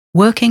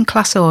Working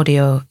Class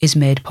Audio is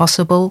made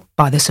possible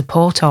by the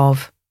support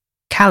of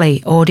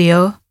Kali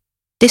Audio,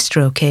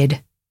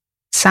 DistroKid,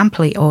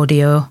 Sampley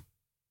Audio,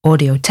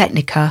 Audio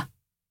Technica,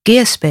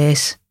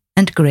 Gearspace,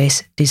 and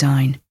Grace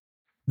Design.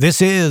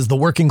 This is the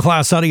Working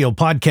Class Audio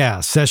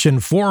Podcast, session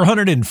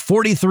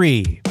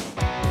 443.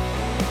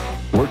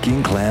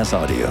 Working Class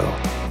Audio,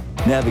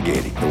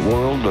 navigating the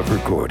world of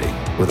recording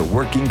with a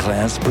working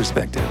class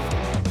perspective.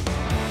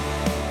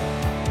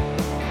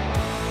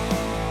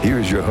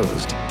 Here's your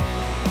host,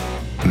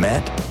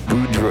 Matt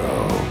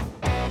Boudreau.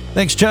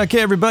 Thanks, Chuck. Hey,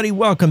 everybody.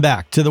 Welcome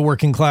back to the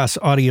Working Class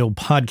Audio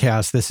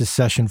Podcast. This is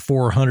session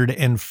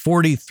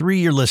 443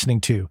 you're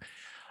listening to.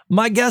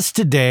 My guests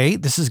today,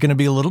 this is going to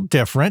be a little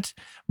different.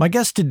 My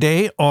guests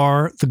today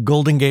are the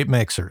Golden Gate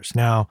Mixers.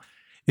 Now,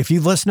 if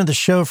you've listened to the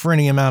show for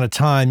any amount of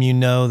time, you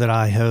know that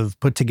I have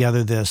put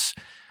together this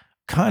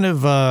kind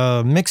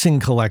of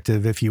mixing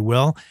collective, if you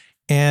will,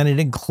 and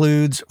it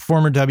includes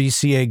former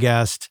WCA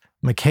guest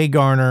McKay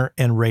Garner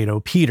and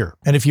Rado Peter.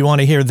 And if you want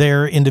to hear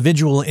their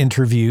individual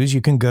interviews, you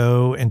can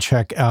go and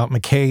check out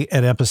McKay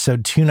at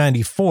episode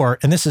 294.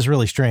 And this is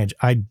really strange.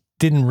 I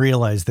didn't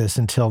realize this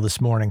until this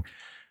morning.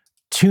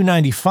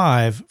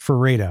 295 for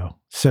Rado.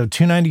 So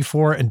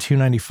 294 and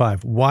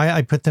 295. Why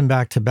I put them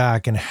back to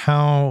back and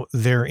how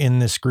they're in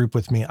this group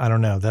with me, I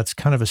don't know. That's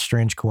kind of a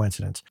strange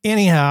coincidence.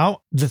 Anyhow,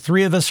 the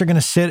three of us are going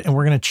to sit and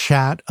we're going to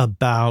chat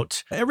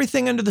about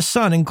everything under the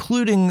sun,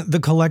 including the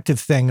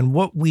collective thing and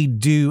what we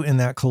do in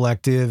that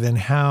collective and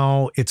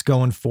how it's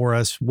going for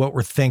us, what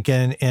we're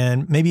thinking,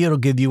 and maybe it'll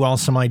give you all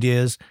some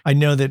ideas. I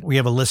know that we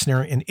have a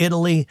listener in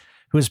Italy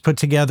who has put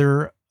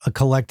together a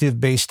collective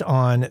based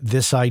on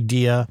this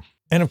idea.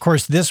 And of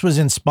course, this was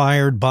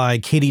inspired by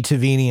Katie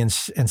Tavini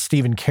and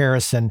Stephen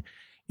Carrison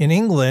in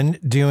England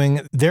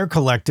doing their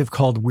collective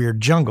called Weird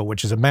Jungle,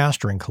 which is a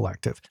mastering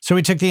collective. So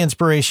we took the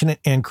inspiration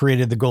and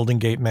created the Golden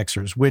Gate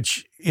Mixers,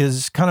 which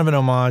is kind of an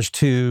homage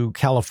to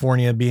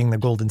California being the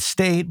Golden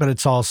State, but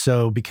it's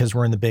also because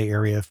we're in the Bay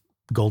Area,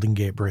 Golden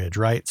Gate Bridge,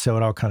 right? So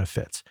it all kind of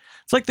fits.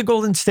 It's like the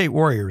Golden State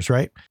Warriors,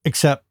 right?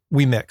 Except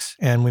we mix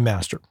and we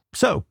master.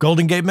 So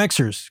Golden Gate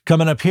Mixers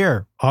coming up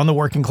here on the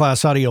Working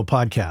Class Audio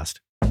Podcast.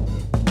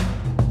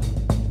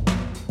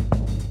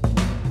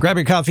 Grab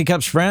your coffee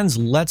cups, friends.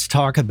 Let's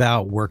talk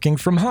about working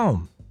from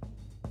home.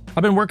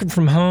 I've been working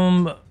from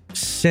home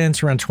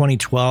since around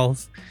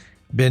 2012.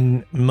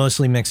 Been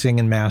mostly mixing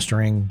and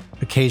mastering,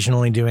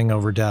 occasionally doing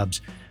overdubs.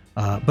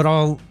 But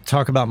I'll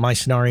talk about my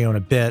scenario in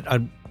a bit.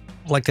 I'd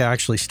like to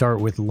actually start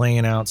with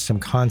laying out some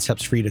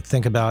concepts for you to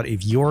think about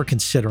if you're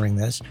considering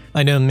this.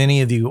 I know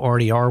many of you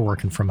already are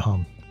working from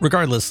home.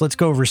 Regardless, let's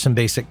go over some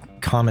basic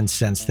common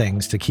sense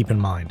things to keep in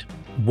mind.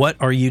 What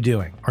are you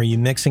doing? Are you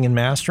mixing and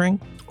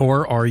mastering?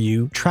 Or are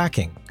you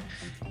tracking?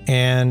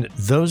 And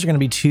those are going to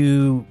be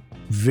two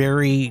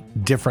very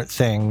different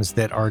things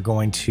that are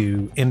going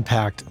to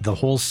impact the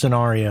whole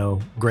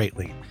scenario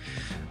greatly.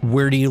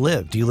 Where do you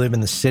live? Do you live in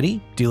the city?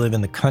 Do you live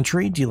in the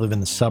country? Do you live in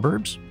the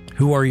suburbs?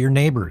 Who are your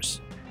neighbors?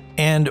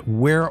 And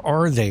where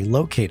are they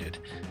located?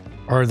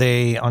 Are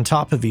they on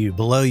top of you,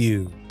 below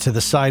you, to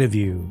the side of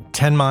you,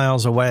 10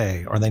 miles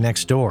away? Are they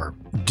next door?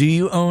 Do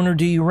you own or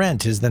do you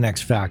rent is the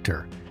next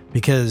factor,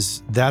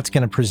 because that's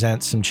going to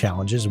present some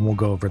challenges, and we'll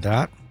go over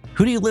that.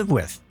 Who do you live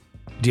with?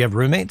 Do you have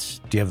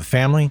roommates? Do you have a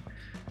family?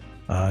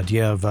 Do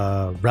you have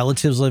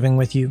relatives living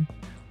with you?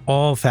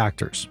 All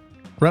factors.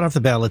 Right off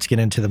the bat, let's get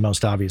into the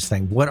most obvious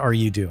thing. What are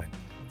you doing?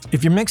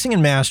 If you're mixing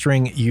and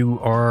mastering, you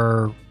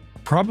are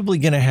probably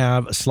going to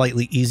have a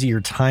slightly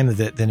easier time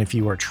of it than if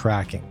you are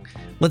tracking.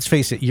 Let's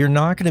face it, you're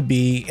not going to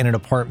be in an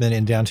apartment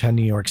in downtown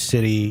New York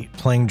City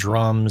playing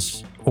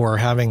drums or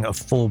having a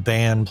full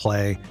band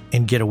play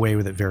and get away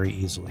with it very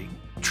easily.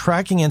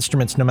 Tracking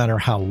instruments, no matter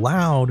how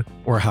loud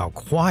or how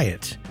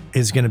quiet,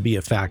 is going to be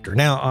a factor.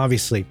 Now,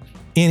 obviously,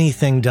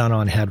 anything done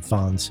on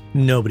headphones,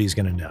 nobody's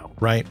going to know,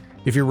 right?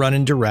 If you're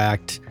running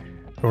direct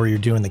or you're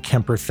doing the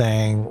Kemper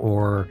thing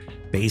or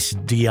bass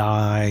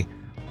DI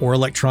or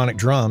electronic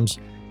drums,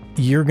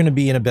 you're going to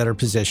be in a better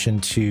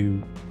position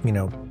to,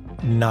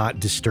 not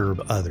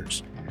disturb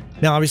others.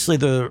 Now, obviously,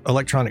 the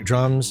electronic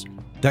drums,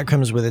 that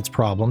comes with its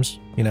problems.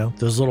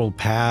 Those little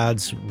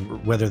pads,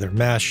 whether they're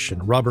mesh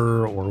and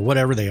rubber or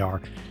whatever they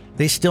are,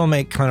 they still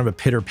make kind of a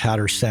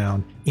pitter-patter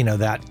sound.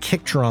 That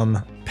kick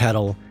drum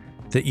pedal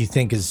that you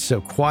think is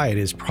so quiet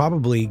is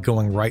probably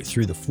going right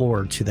through the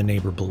floor to the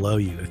neighbor below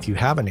you, if you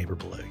have a neighbor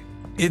below you.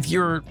 If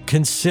you're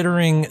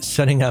considering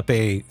setting up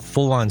a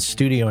full-on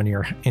studio in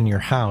your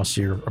house,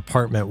 your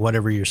apartment,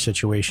 whatever your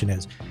situation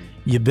is,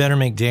 you better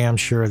make damn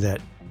sure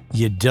that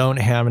you don't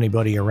have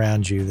anybody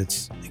around you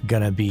that's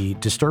going to be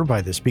disturbed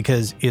by this,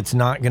 because it's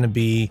not going to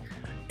be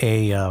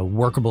a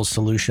workable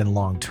solution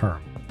long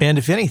term. And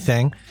if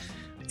anything,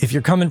 if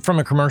you're coming from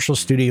a commercial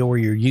studio where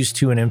you're used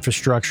to an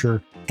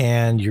infrastructure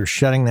and you're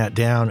shutting that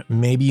down,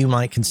 maybe you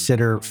might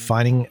consider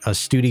finding a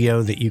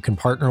studio that you can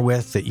partner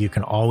with, that you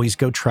can always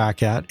go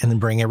track at, and then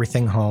bring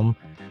everything home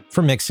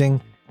for mixing,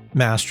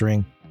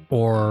 mastering,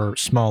 or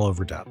small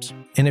overdubs.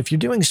 And if you're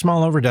doing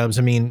small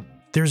overdubs,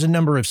 there's a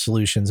number of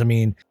solutions.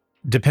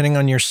 depending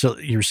on your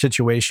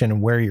situation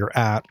and where you're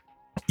at,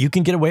 you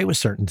can get away with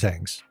certain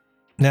things.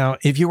 Now,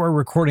 if you are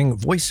recording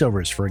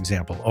voiceovers, for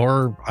example,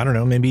 or I don't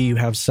know, maybe you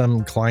have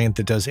some client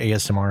that does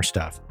ASMR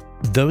stuff,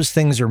 those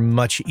things are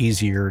much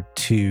easier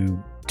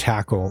to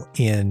tackle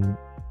in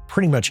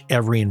pretty much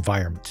every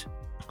environment.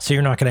 So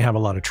you're not going to have a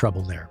lot of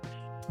trouble there.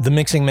 The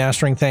mixing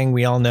mastering thing,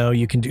 we all know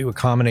you can do a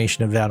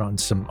combination of that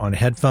on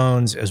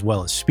headphones as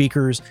well as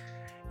speakers.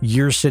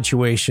 Your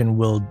situation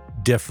will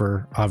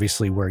differ,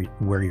 obviously,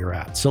 where you're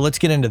at. So let's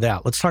get into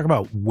that. Let's talk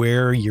about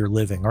where you're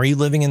living. Are you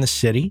living in the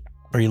city?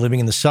 Are you living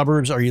in the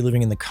suburbs? Are you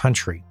living in the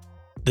country?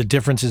 The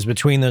differences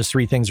between those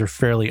three things are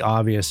fairly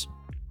obvious.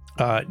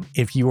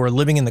 If you are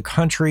living in the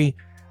country,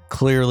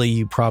 clearly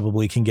you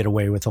probably can get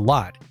away with a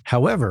lot.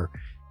 However,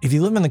 if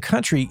you live in the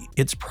country,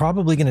 it's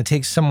probably going to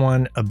take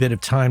someone a bit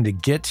of time to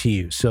get to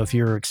you. So if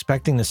you're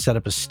expecting to set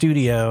up a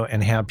studio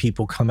and have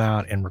people come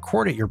out and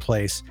record at your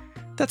place,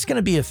 that's going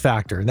to be a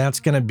factor. And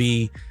that's going to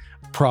be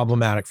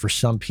problematic for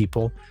some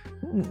people,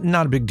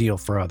 not a big deal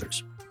for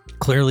others.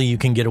 Clearly, you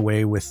can get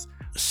away with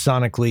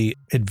sonically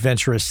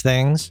adventurous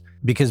things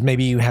because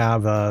maybe you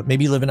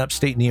live in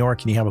upstate New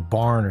York and you have a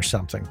barn or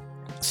something.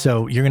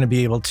 So you're going to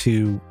be able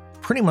to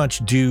pretty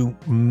much do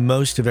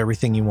most of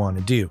everything you want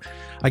to do.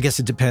 I guess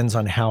it depends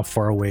on how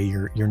far away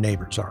your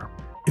neighbors are.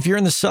 If you're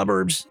in the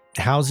suburbs,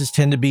 houses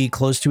tend to be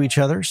close to each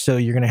other, so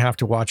you're going to have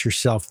to watch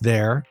yourself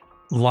there.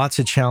 Lots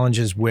of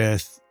challenges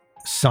with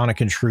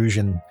sonic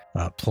intrusion,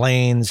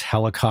 planes,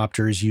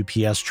 helicopters,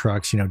 UPS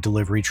trucks,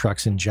 delivery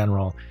trucks in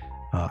general.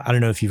 I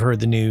don't know if you've heard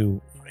the new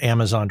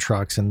Amazon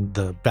trucks and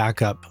the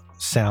backup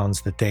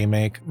sounds that they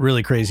make,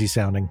 really crazy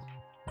sounding.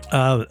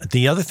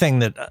 The other thing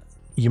that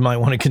you might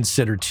want to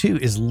consider too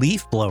is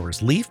leaf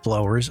blowers. Leaf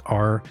blowers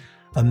are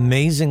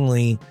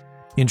amazingly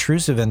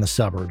intrusive in the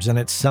suburbs. And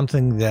it's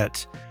something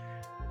that,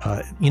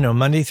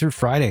 Monday through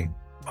Friday,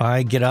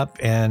 I get up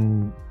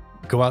and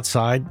go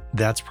outside.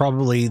 That's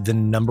probably the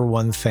number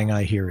one thing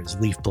I hear is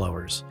leaf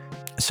blowers.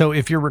 So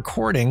if you're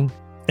recording,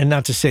 and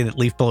not to say that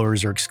leaf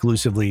blowers are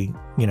exclusively,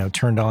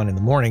 turned on in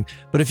the morning,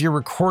 but if you're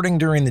recording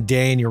during the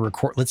day and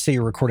let's say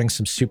you're recording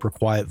some super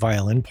quiet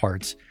violin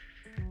parts,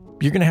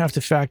 you're going to have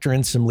to factor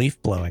in some leaf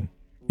blowing.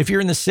 If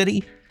you're in the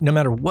city, no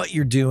matter what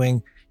you're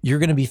doing, you're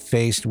going to be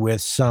faced with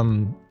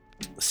some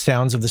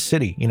sounds of the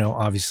city,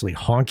 obviously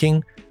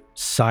honking,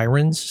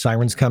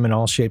 sirens come in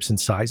all shapes and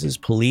sizes,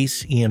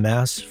 police,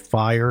 EMS,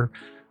 fire,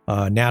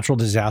 natural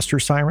disaster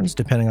sirens,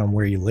 depending on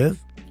where you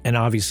live. And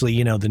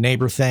obviously, the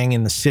neighbor thing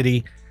in the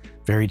city,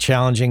 very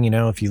challenging.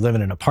 If you live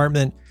in an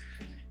apartment,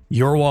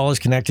 your wall is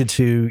connected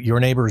to your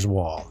neighbor's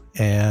wall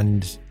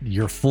and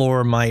your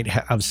floor might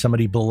have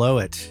somebody below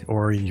it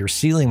or your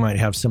ceiling might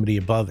have somebody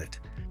above it.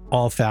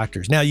 All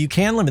factors. Now, you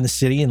can live in the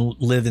city and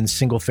live in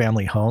single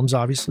family homes,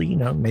 obviously.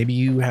 Maybe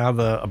you have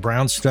a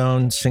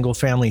brownstone single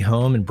family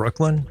home in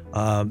Brooklyn.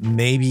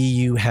 Maybe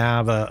you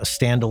have a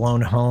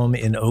standalone home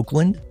in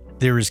Oakland.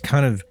 There is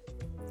kind of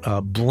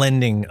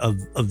blending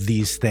of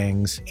these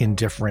things in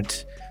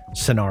different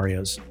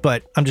scenarios,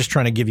 but I'm just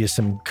trying to give you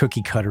some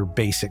cookie cutter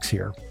basics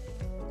here.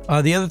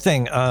 The other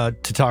thing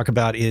to talk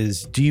about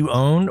is, do you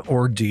own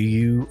or do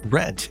you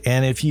rent?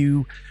 And if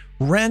you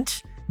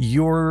rent,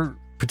 you're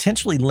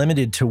potentially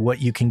limited to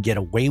what you can get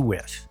away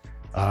with.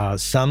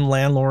 Some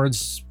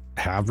landlords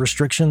have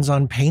restrictions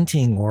on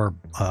painting or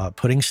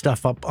putting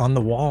stuff up on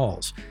the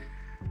walls.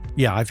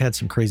 Yeah, I've had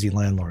some crazy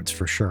landlords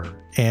for sure.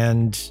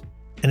 And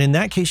in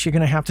that case, you're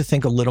going to have to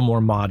think a little more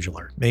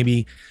modular.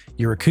 Maybe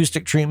your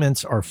acoustic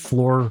treatments are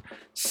floor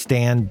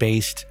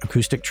stand-based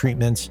acoustic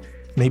treatments.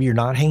 Maybe you're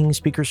not hanging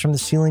speakers from the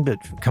ceiling, but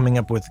coming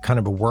up with kind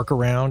of a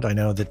workaround. I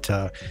know that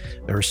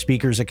there are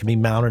speakers that can be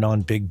mounted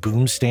on big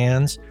boom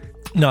stands.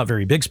 Not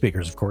very big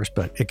speakers, of course,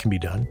 but it can be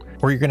done.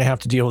 Or you're going to have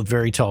to deal with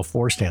very tall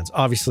floor stands.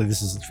 Obviously,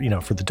 this is,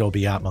 for the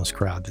Dolby Atmos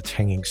crowd that's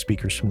hanging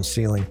speakers from the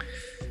ceiling.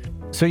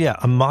 So yeah,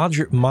 a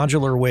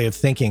modular way of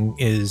thinking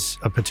is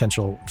a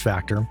potential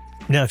factor.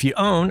 Now, if you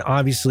own,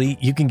 obviously,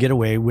 you can get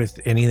away with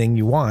anything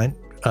you want.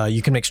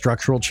 You can make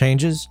structural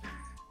changes.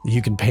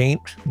 You can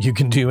paint. You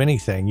can do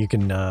anything. You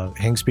can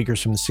hang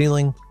speakers from the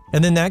ceiling.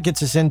 And then that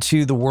gets us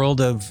into the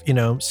world of,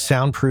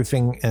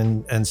 soundproofing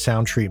and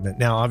sound treatment.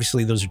 Now,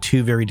 obviously, those are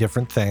two very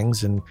different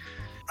things. And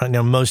I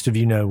know most of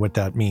you know what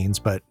that means.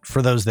 But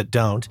for those that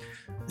don't,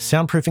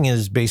 soundproofing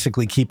is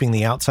basically keeping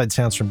the outside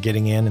sounds from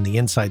getting in and the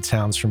inside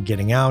sounds from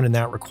getting out. And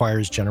that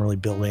requires generally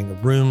building a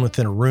room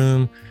within a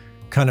room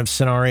kind of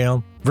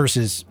scenario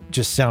versus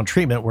just sound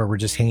treatment where we're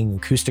just hanging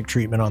acoustic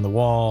treatment on the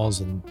walls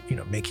and,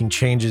 making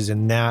changes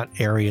in that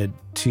area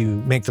to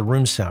make the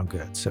room sound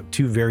good. So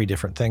two very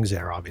different things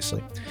there,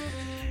 obviously.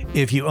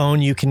 If you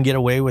own, you can get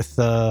away with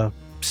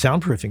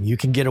soundproofing. You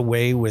can get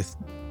away with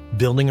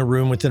building a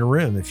room within a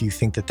room if you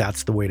think that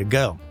that's the way to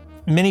go.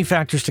 Many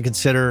factors to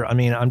consider. I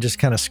mean, I'm just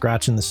kind of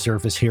scratching the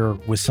surface here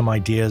with some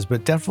ideas,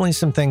 but definitely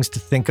some things to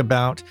think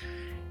about.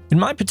 In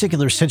my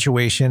particular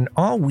situation,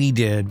 all we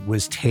did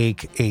was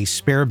take a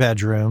spare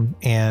bedroom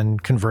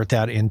and convert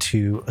that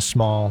into a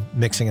small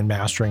mixing and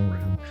mastering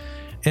room.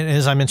 And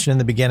as I mentioned in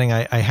the beginning,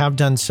 I have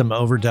done some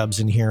overdubs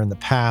in here in the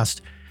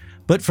past,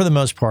 but for the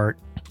most part,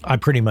 I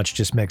pretty much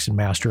just mix and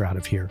master out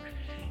of here.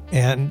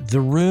 And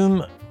the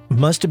room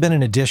must have been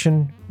an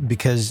addition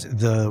because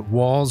the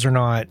walls are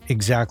not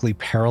exactly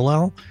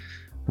parallel,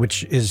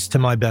 which is to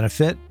my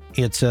benefit.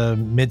 It's a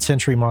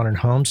mid-century modern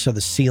home, so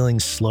the ceiling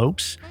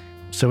slopes.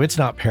 So it's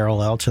not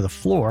parallel to the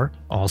floor,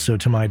 also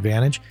to my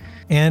advantage.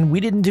 And we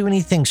didn't do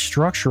anything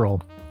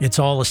structural. It's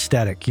all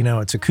aesthetic.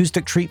 It's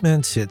acoustic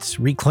treatments, it's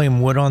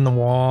reclaimed wood on the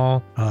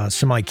wall,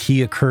 some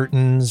IKEA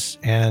curtains,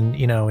 and,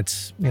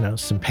 it's,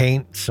 some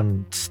paint,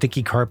 some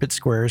sticky carpet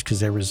squares, because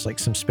there was like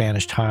some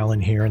Spanish tile in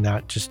here and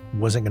that just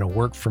wasn't going to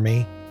work for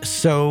me.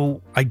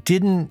 So I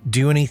didn't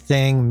do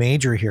anything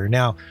major here.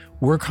 Now,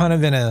 we're kind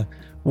of in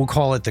we'll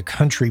call it the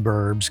country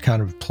burbs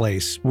kind of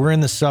place. We're in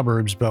the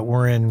suburbs, but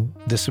we're in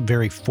this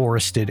very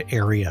forested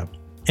area.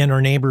 And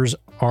our neighbors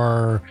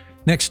are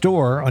next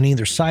door on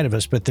either side of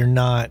us, but they're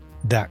not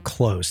that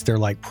close. They're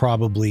like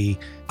probably,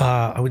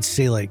 I would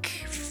say like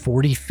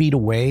 40 feet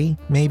away,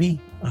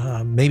 maybe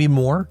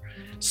more.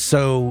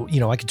 So,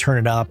 I could turn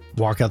it up,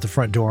 walk out the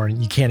front door,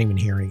 and you can't even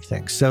hear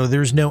anything. So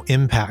there's no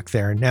impact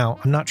there. Now,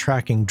 I'm not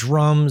tracking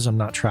drums. I'm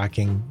not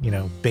tracking,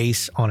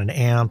 bass on an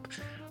amp.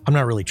 I'm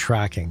not really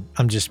tracking.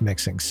 I'm just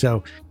mixing.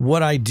 So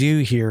what I do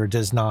here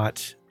does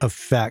not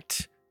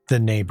affect the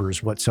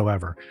neighbors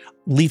whatsoever.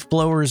 Leaf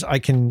blowers, I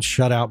can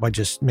shut out by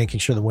just making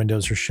sure the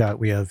windows are shut.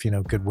 We have,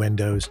 good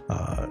windows.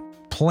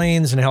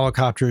 Planes and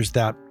helicopters,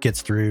 that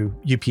gets through.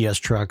 UPS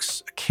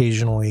trucks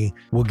occasionally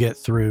will get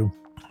through,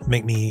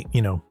 make me,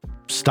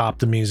 stop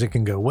the music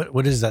and go,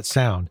 what is that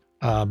sound?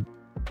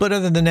 But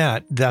other than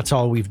that, that's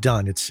all we've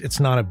done. It's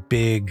not a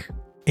big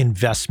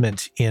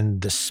investment in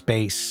the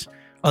space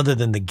other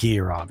than the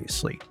gear,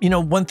 obviously.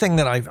 One thing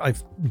that I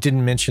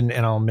didn't mention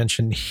and I'll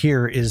mention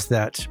here is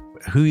that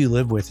who you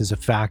live with is a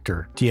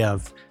factor. Do you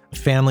have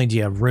family? Do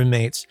you have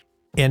roommates?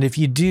 And if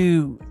you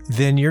do,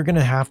 then you're going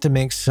to have to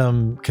make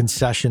some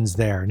concessions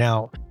there.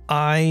 Now,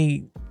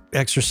 I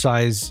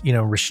exercise,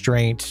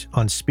 restraint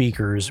on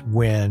speakers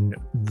when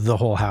the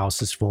whole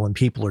house is full and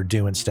people are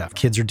doing stuff.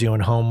 Kids are doing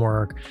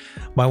homework.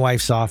 My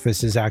wife's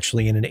office is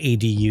actually in an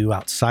ADU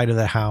outside of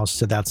the house,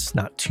 so that's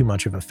not too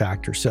much of a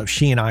factor. So if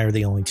she and I are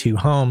the only two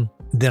home,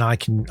 then I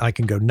can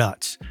go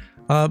nuts.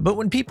 But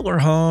when people are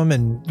home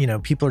and,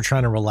 people are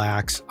trying to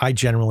relax, I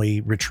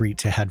generally retreat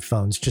to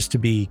headphones just to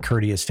be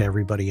courteous to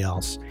everybody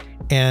else.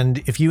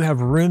 And if you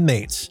have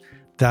roommates,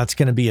 that's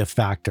going to be a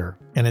factor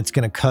and it's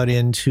going to cut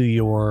into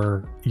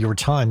your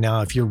time.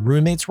 Now, if your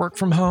roommates work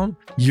from home,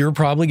 you're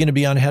probably going to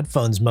be on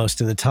headphones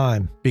most of the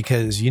time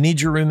because you need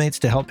your roommates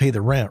to help pay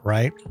the rent,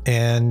 right?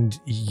 And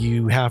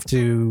you have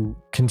to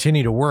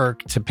continue to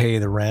work to pay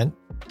the rent.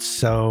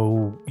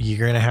 So you're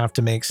going to have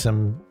to make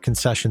some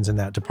concessions in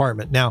that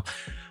department. Now,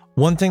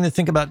 one thing to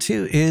think about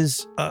too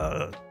is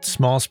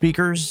small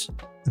speakers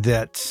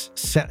that,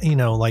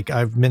 like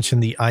I've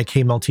mentioned the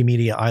IK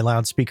Multimedia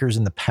iLoud speakers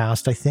in the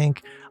past, I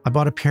think. I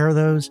bought a pair of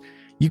those.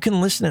 You can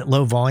listen at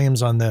low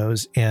volumes on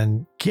those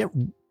and get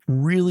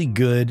really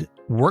good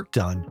work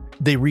done.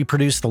 They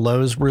reproduce the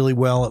lows really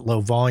well at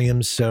low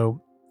volumes.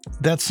 So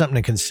that's something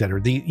to consider,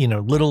 the,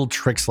 little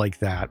tricks like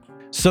that.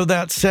 So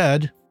that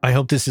said, I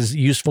hope this is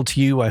useful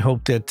to you. I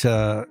hope that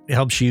it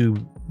helps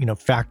you,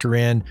 factor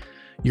in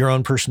your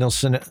own personal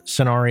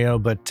scenario,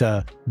 but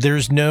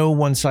there's no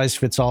one size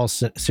fits all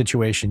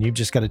situation. You've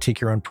just got to take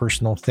your own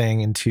personal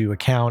thing into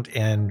account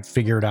and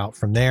figure it out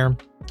from there.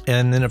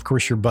 And then of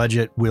course your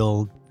budget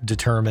will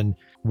determine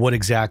what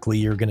exactly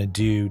you're going to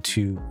do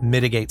to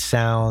mitigate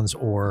sounds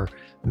or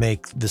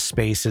make the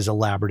space as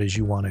elaborate as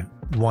you want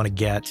to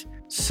get.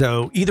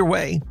 So either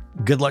way,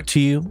 good luck to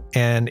you.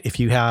 And if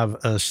you have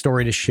a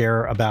story to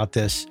share about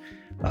this,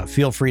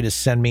 feel free to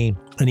send me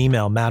an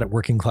email,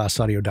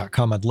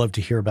 matt@workingclassaudio.com. I'd love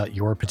to hear about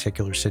your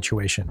particular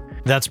situation.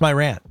 That's my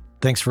rant.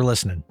 Thanks for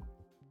listening.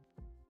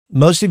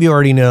 Most of you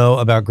already know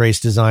about Grace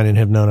Design and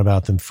have known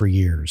about them for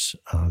years.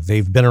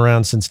 They've been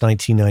around since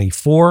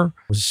 1994.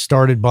 It was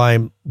started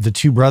by the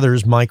two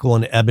brothers, Michael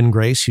and Eben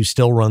Grace, who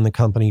still run the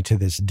company to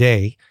this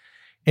day.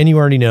 And you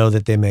already know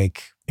that they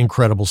make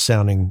incredible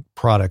sounding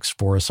products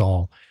for us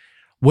all.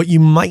 What you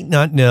might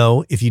not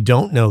know if you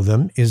don't know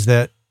them is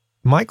that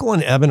Michael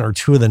and Eben are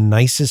two of the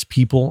nicest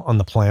people on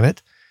the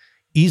planet,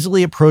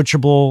 easily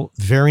approachable,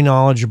 very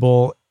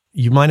knowledgeable.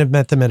 You might have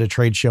met them at a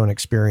trade show and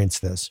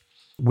experienced this.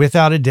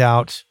 Without a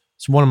doubt,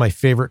 it's one of my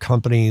favorite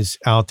companies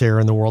out there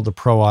in the world of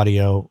pro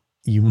audio.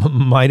 You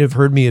might have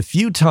heard me a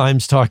few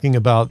times talking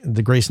about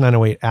the Grace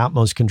 908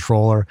 Atmos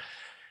controller.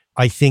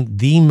 I think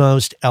the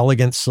most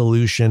elegant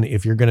solution,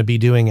 if you're going to be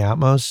doing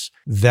Atmos,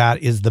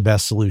 that is the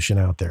best solution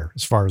out there,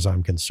 as far as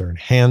I'm concerned,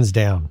 hands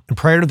down. And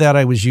prior to that,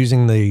 I was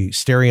using the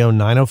Stereo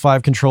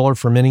 905 controller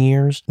for many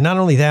years. Not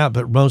only that,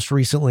 but most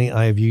recently,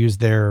 I've used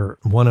their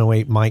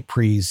 108 mic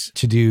pre's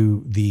to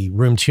do the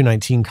Room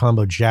 219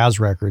 combo jazz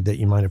record that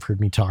you might have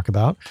heard me talk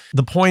about.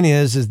 The point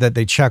is that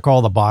they check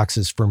all the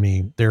boxes for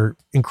me. They're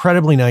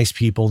incredibly nice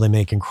people. They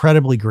make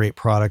incredibly great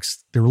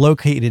products. They're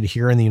located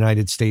here in the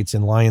United States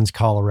in Lyons,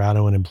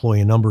 Colorado, and employ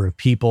a number of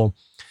people.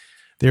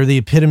 They're the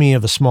epitome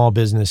of a small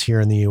business here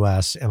in the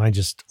US, and I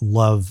just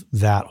love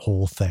that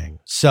whole thing.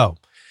 So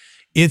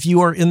If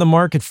you are in the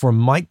market for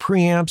mic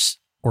preamps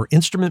or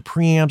instrument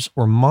preamps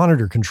or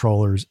monitor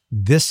controllers,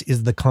 this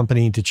is the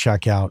company to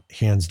check out,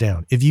 hands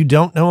down. If you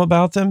don't know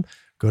about them,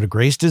 go to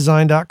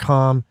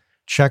gracedesign.com,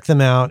 check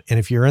them out. And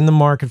if you're in the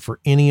market for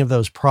any of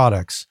those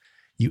products,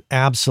 you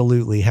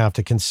absolutely have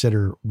to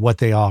consider what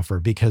they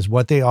offer, because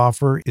what they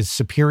offer is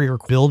superior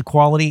build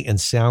quality and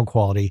sound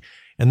quality.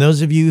 And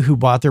those of you who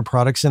bought their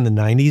products in the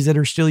 90s that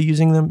are still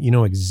using them, you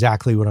know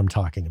exactly what I'm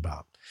talking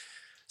about.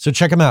 So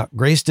check them out,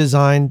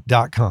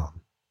 gracedesign.com.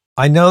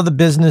 I know the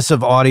business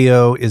of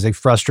audio is a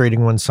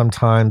frustrating one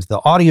sometimes.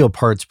 The audio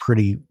part's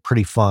pretty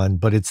fun,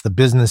 but it's the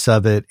business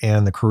of it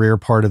and the career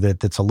part of it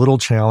that's a little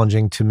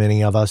challenging to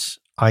many of us.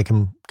 I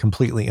can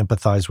completely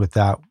empathize with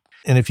that.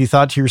 And if you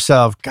thought to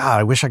yourself, God,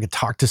 I wish I could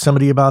talk to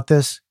somebody about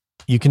this,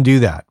 you can do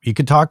that. You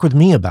could talk with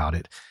me about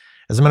it.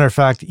 As a matter of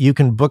fact, you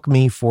can book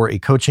me for a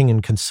coaching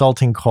and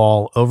consulting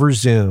call over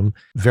Zoom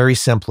very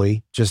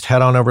simply. Just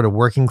head on over to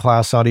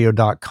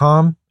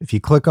workingclassaudio.com. If you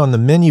click on the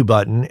menu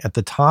button at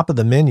the top of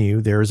the menu,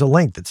 there is a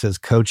link that says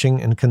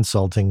Coaching and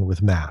Consulting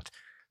with Matt.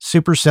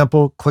 Super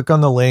simple. Click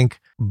on the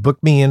link,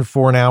 book me in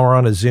for an hour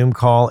on a Zoom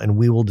call, and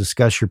we will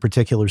discuss your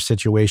particular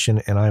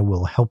situation, and I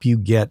will help you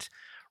get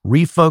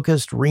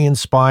refocused,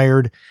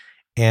 re-inspired,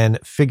 and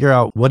figure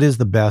out what is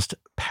the best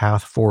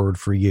path forward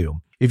for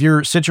you. If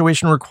your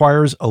situation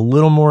requires a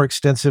little more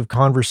extensive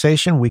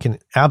conversation, we can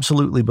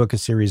absolutely book a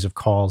series of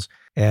calls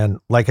and,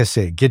 like I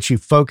say, get you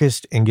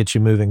focused and get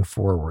you moving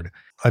forward.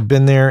 I've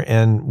been there,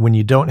 and when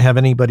you don't have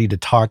anybody to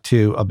talk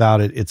to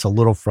about it, it's a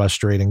little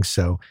frustrating.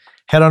 So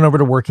head on over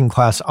to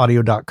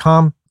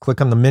workingclassaudio.com, click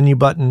on the menu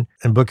button,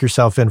 and book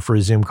yourself in for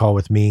a Zoom call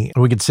with me.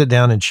 And we could sit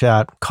down and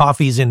chat,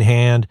 coffees in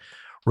hand,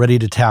 ready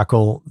to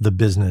tackle the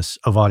business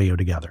of audio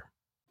together.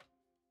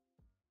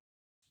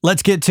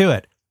 Let's get to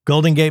it.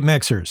 Golden Gate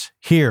Mixers,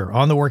 here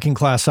on the Working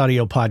Class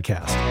Audio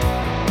Podcast.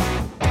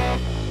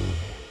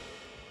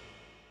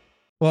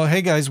 Well,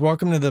 hey guys,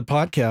 welcome to the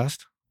podcast.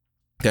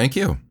 Thank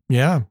you.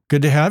 Yeah,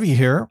 good to have you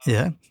here.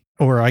 Yeah.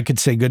 Or I could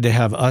say good to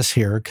have us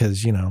here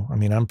because,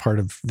 I'm part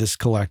of this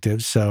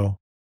collective. So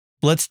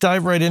let's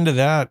dive right into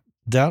that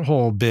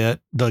whole bit,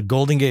 the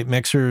Golden Gate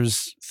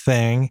Mixers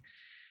thing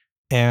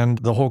and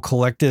the whole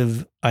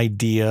collective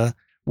idea,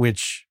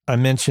 which I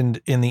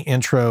mentioned in the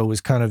intro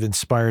was kind of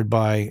inspired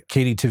by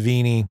Katie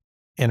Tavini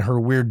and her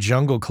Weird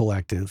Jungle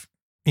Collective.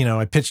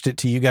 I pitched it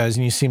to you guys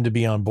and you seem to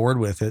be on board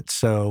with it.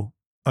 So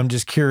I'm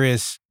just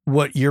curious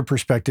what your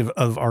perspective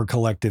of our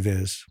collective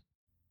is.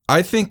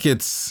 I think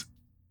it's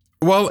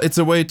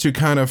a way to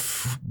kind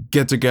of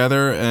get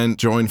together and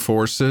join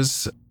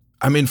forces.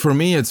 I mean, for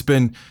me, it's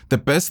been the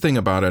best thing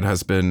about it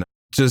has been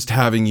just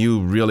having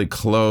you really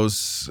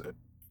close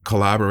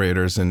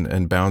collaborators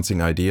and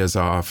bouncing ideas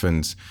off,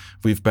 and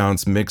we've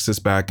bounced mixes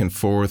back and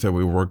forth that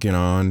we're working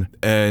on,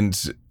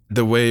 and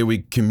the way we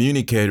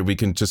communicate, we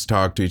can just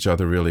talk to each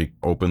other really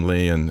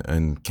openly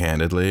and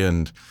candidly,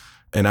 and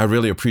I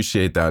really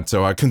appreciate that.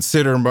 So I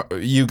consider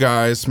you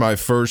guys my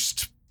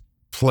first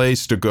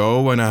place to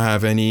go when I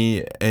have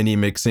any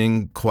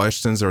mixing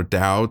questions or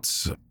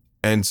doubts,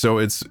 and so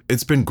it's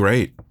been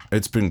great.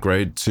 It's been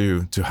great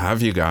to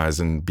have you guys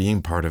and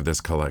being part of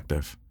this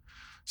collective.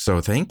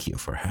 So thank you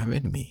for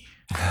having me.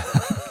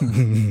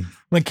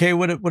 McKay,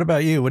 what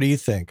about you? What do you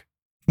think?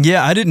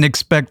 Yeah, I didn't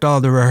expect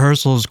all the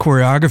rehearsals,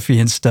 choreography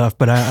and stuff,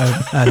 but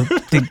I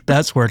think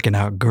that's working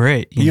out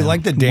great. You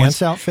like the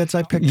dance outfits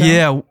I picked out?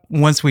 Yeah,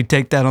 once we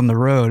take that on the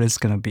road, it's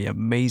going to be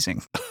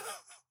amazing.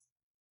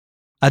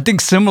 I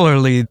think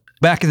similarly,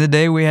 back in the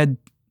day, we had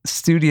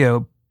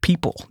studio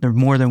people. There were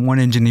more than one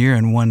engineer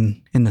and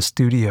one in the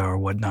studio or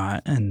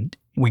whatnot. And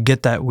we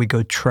get that, we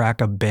go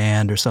track a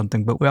band or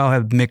something, but we all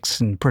have mix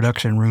and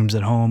production rooms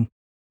at home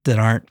that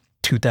aren't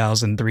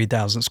 2,000,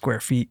 3,000 square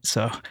feet.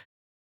 So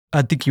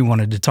I think you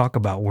wanted to talk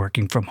about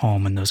working from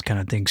home and those kind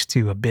of things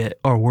too a bit,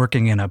 or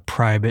working in a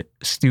private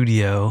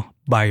studio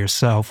by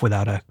yourself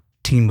without a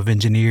team of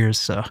engineers.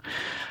 So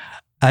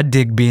I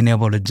dig being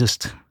able to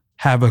just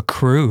have a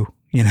crew,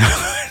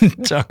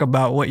 talk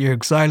about what you're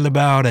excited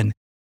about and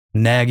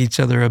nag each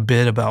other a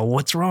bit about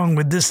what's wrong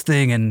with this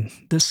thing and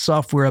this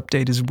software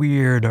update is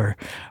weird, or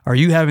are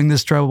you having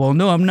this trouble?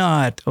 No, I'm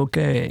not.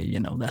 Okay,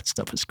 that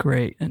stuff is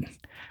great. And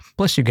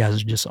plus you guys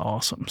are just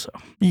awesome. So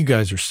you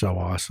guys are so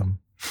awesome.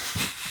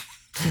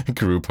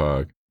 Group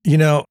hug.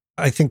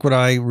 I think what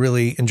I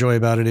really enjoy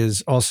about it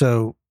is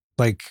also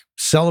like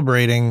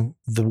celebrating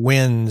the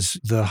wins,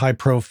 the high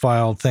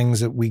profile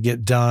things that we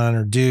get done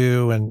or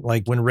do. And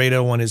like when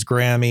Rado won his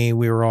Grammy,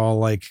 we were all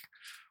like,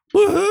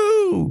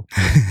 woohoo.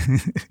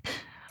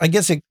 I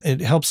guess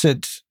it helps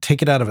it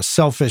take it out of a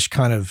selfish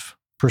kind of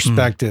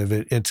perspective.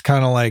 It's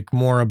kind of like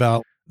more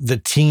about the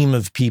team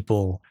of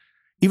people,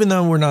 even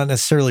though we're not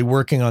necessarily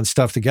working on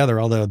stuff together,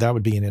 although that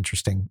would be an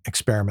interesting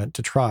experiment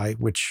to try,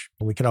 which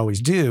we could always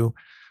do.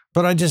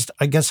 But I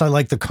guess I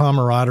like the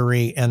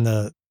camaraderie and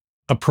the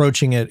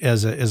approaching it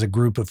as a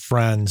group of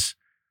friends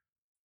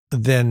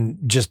than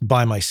just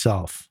by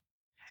myself.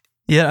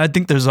 Yeah, I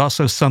think there's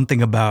also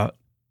something about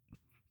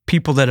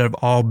people that have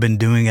all been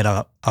doing it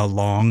a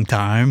long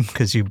time,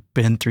 because you've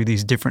been through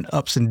these different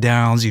ups and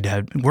downs. You'd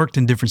have worked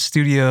in different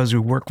studios,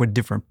 you work with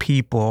different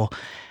people,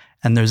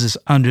 and there's this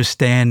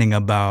understanding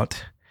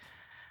about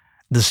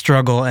the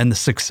struggle and the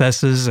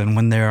successes. And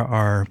when there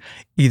are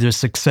either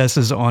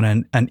successes on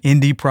an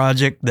indie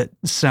project that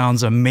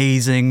sounds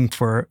amazing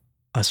for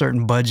a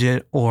certain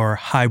budget, or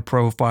high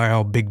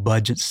profile, big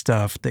budget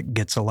stuff that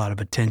gets a lot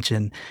of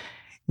attention,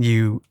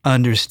 you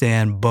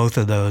understand both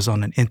of those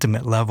on an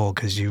intimate level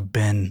because you've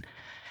done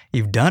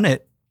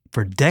it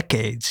for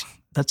decades.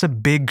 That's a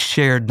big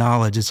shared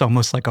knowledge. It's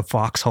almost like a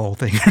foxhole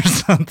thing or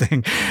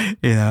something,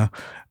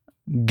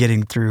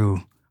 getting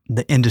through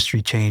the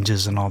industry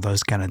changes and all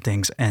those kind of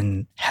things,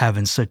 and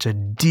having such a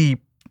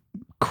deep,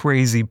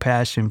 crazy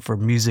passion for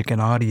music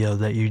and audio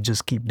that you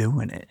just keep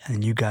doing it.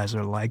 And you guys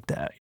are like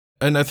that.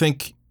 And I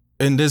think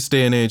in this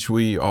day and age,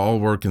 we all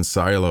work in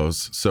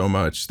silos so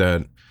much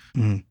that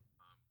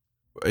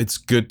it's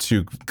good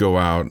to go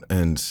out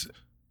and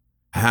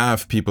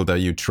have people that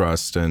you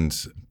trust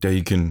and that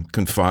you can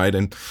confide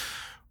in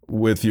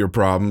with your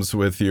problems,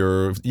 with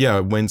your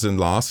wins and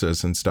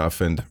losses and stuff.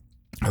 And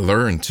I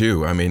learned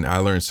too. I mean, I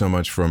learned so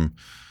much from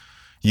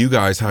you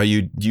guys, how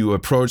you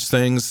approach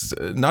things,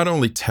 not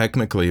only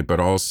technically, but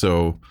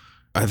also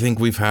I think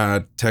we've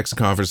had text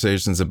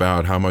conversations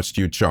about how much do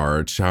you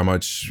charge, how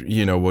much,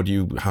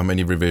 how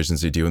many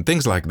revisions you do and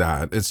things like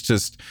that. It's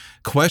just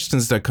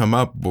questions that come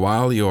up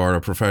while you are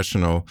a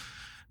professional.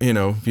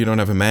 If you don't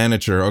have a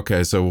manager,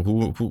 okay, so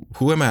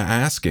who am I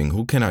asking?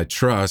 Who can I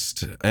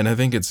trust? And I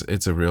think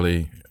it's a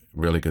really,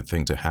 really good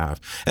thing to have.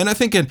 And I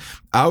think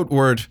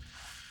outward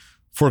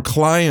for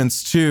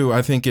clients too,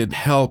 I think it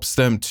helps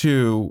them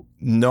too,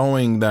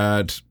 knowing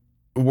that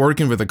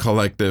working with a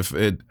collective,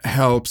 it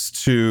helps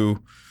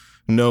to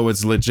know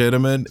it's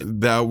legitimate,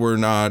 that we're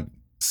not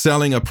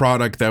selling a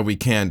product that we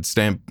can't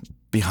stand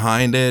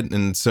behind it.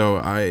 And so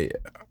I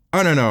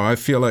don't know, I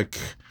feel like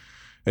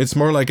it's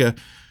more like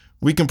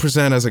we can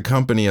present as a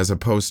company as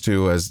opposed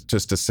to as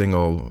just a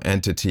single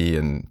entity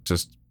and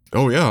just,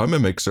 oh yeah, I'm a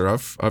mixer.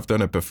 I've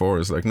done it before.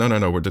 It's like,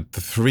 no. We're the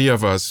three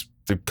of us,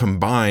 the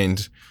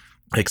combined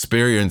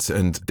experience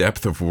and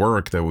depth of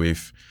work that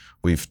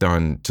we've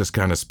done just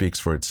kind of speaks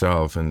for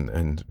itself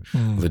and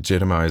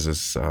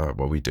legitimizes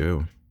what we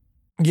do.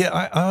 Yeah,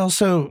 I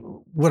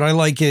also, what I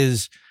like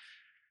is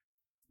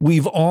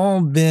we've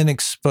all been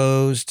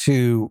exposed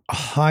to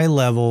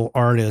high-level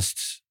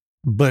artists,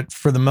 but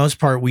for the most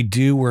part, we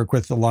do work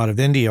with a lot of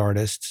indie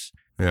artists.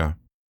 Yeah.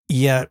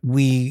 Yet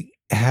we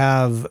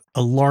have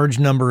a large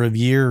number of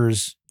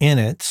years in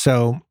it.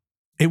 So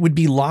it would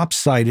be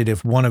lopsided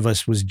if one of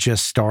us was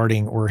just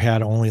starting or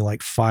had only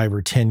like 5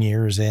 or 10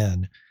 years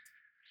in.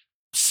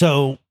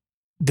 So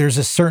there's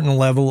a certain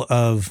level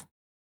of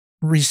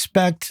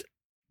respect,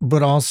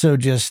 but also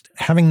just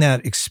having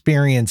that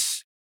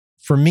experience.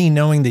 For me,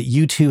 knowing that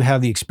you two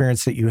have the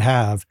experience that you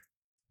have,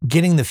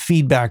 getting the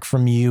feedback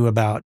from you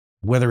about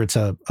whether it's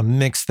a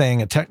mix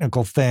thing, a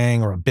technical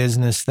thing, or a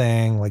business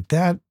thing, like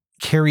that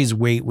carries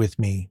weight with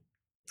me.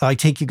 I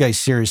take you guys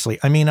seriously.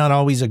 I may not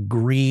always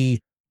agree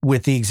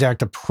with the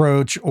exact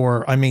approach,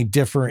 or I may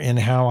differ in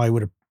how I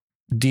would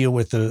deal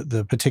with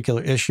the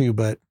particular issue,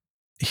 but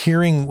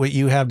hearing what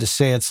you have to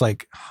say, it's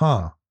like,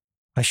 I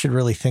should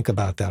really think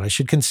about that. I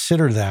should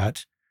consider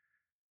that.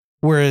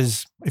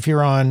 Whereas if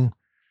you're on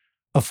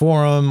a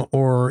forum,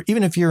 or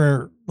even if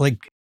you're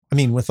like,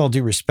 with all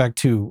due respect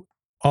to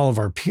all of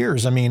our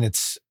peers,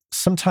 it's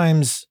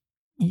sometimes,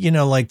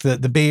 like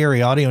the Bay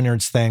Area Audio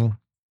Nerds thing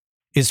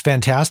is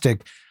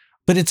fantastic,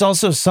 but it's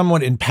also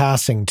somewhat in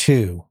passing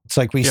too. It's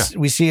like we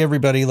see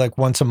everybody like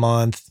once a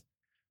month,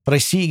 but I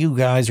see you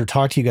guys or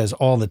talk to you guys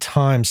all the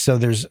time. So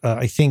there's,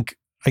 I think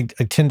I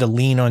tend to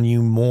lean on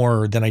you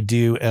more than I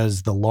do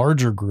as the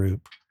larger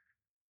group.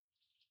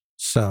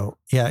 So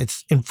yeah,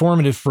 it's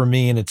informative for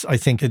me. And I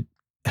think it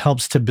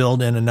helps to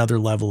build in another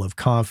level of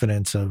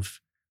confidence of,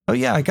 oh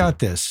yeah, I got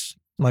this.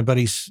 My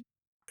buddies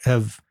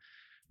have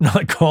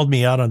not called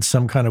me out on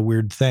some kind of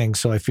weird thing,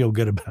 so I feel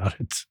good about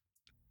it.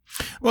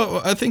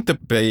 Well, I think the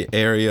Bay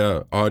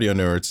Area Audio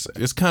Nerds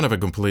is kind of a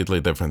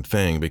completely different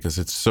thing because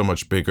it's so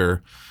much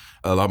bigger.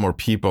 A lot more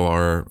people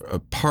are a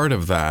part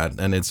of that,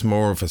 and it's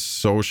more of a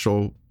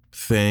social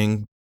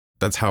thing.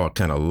 That's how I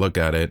kind of look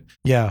at it.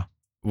 Yeah.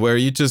 Where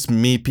you just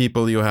meet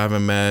people you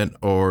haven't met,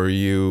 or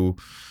you,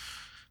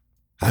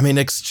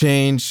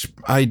 exchange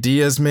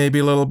ideas maybe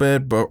a little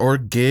bit, or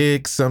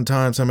gigs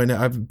sometimes.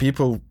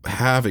 People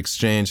have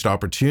exchanged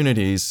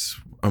opportunities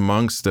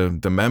amongst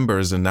the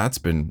members, and that's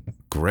been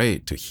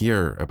great to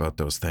hear about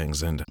those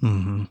things.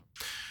 And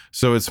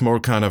so it's more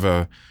kind of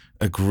a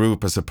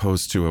group as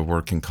opposed to a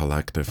working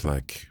collective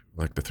like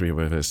the three of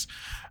us.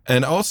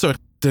 And also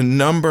the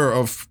number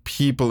of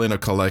people in a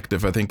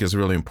collective, I think, is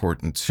really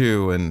important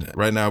too. And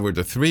right now we're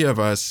the three of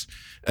us,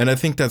 and I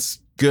think that's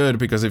good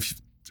because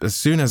as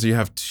soon as you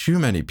have too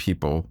many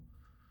people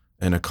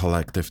in a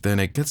collective, then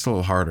it gets a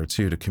little harder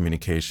too, to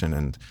communication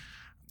and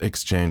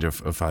exchange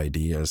of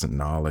ideas and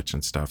knowledge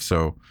and stuff.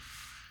 So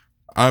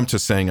I'm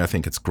just saying, I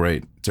think it's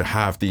great to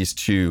have these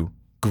two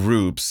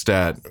groups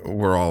that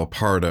we're all a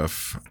part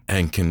of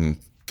and can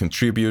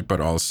contribute,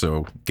 but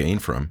also gain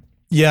from.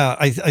 Yeah,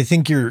 I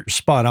think you're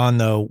spot on,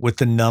 though, with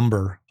the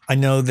number. I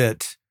know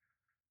that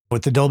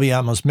with the Dolby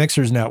Atmos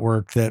Mixers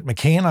Network that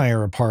McKay and I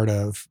are a part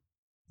of,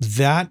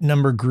 that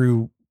number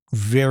grew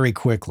very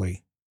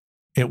quickly.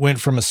 It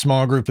went from a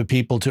small group of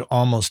people to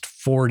almost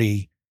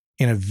 40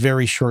 in a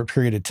very short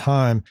period of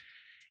time.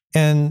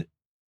 And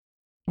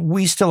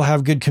we still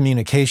have good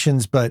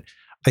communications, but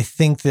I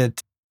think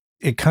that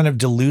it kind of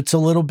dilutes a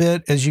little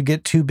bit as you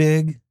get too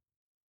big.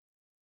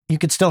 You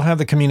could still have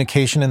the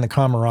communication and the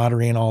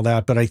camaraderie and all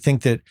that, but I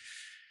think that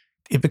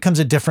it becomes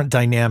a different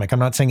dynamic. I'm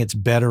not saying it's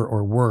better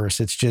or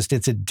worse. It's just,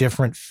 it's a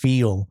different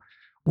feel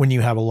when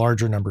you have a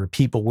larger number of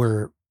people,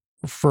 where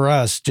for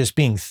us, just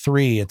being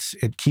 3,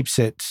 it keeps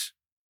it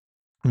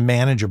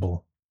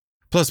manageable.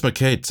 Plus,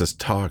 McKay just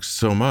talks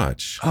so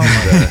much.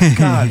 Oh my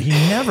God, he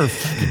never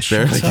fucking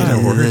barely shuts get a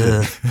up. word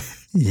in.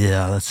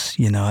 Yeah, that's,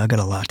 I got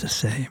a lot to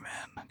say,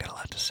 man. I got a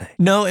lot to say.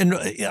 No, and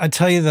I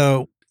tell you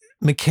though,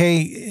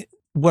 McKay,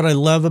 what I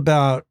love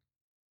about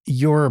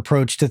your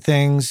approach to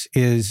things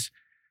is,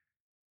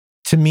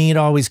 to me, it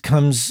always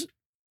comes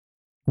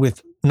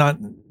with not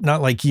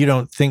like you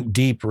don't think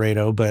deep,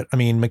 Rado, but I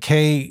mean,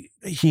 McKay,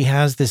 he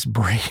has this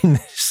brain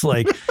that's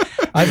like,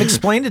 I've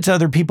explained it to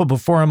other people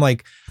before. I'm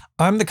like,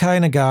 I'm the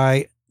kind of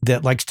guy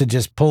that likes to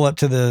just pull up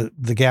to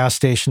the gas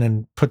station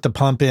and put the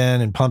pump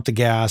in and pump the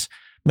gas.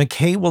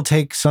 McKay will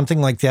take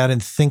something like that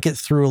and think it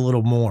through a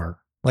little more.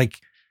 Like,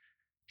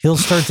 he'll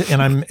start to,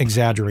 and I'm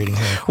exaggerating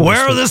here. of course, Where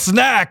are but- the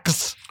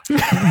snacks?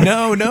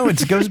 No,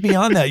 it goes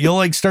beyond that. You'll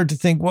like start to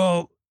think,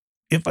 well,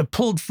 if I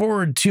pulled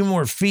forward 2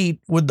 more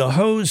feet, would the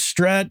hose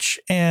stretch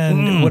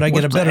and would I get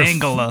a what's the better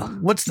angle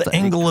of- what's the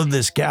angle of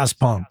this gas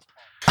pump?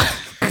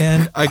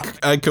 And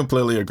I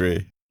completely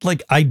agree.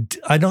 like, I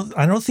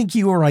don't think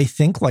you or I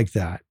think like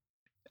that.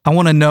 I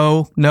want to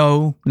know,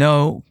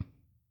 no.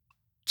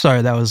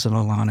 Sorry, that was an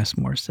Alanis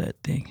Morissette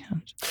thing.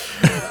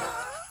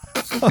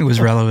 It was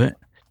relevant.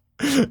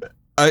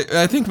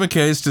 I think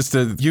McKay is just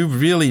you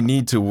really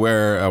need to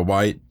wear a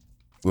white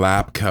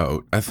lab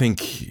coat. I think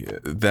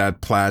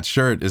that plaid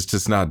shirt is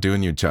just not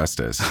doing you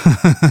justice.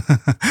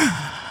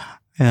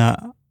 Yeah.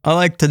 I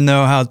like to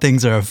know how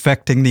things are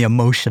affecting the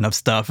emotion of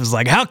stuff. It's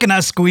like, how can I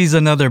squeeze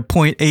another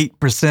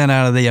 0.8%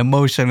 out of the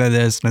emotion of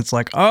this? And it's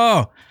like,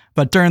 oh, if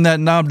I turn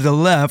that knob to the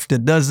left,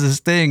 it does this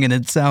thing and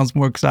it sounds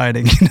more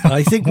exciting.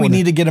 I think we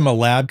need to get him a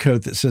lab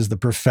coat that says the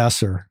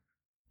professor.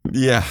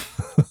 Yeah.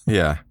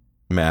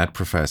 Mad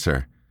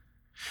professor.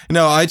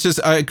 No, I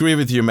agree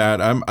with you, Matt.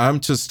 I'm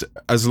just,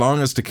 as long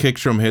as the kick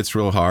drum hits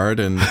real hard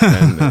and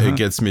it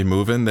gets me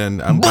moving,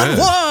 then I'm But good.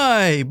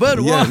 why?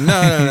 But Yeah,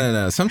 why?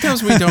 no.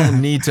 Sometimes we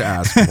don't need to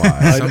ask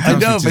why.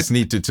 Sometimes know, we just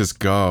need to just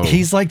go.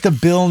 He's like the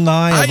Bill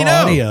Nye of I know.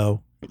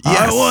 audio.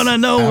 Yes, I want to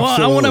know why.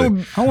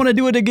 absolutely. I want to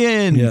do it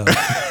again. Yeah.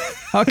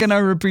 How can I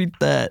repeat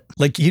that?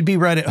 Like, you'd be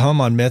right at home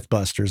on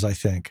Mythbusters, I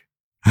think.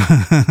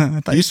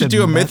 I thought You should said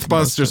do a Mythbusters.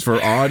 Mythbusters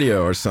for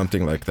audio or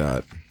something like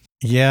that.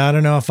 Yeah, I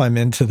don't know if I'm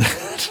into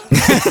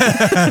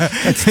that.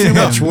 That's too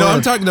much work. No,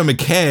 I'm talking to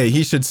McKay.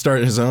 He should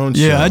start his own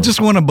show. Yeah, I just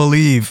want to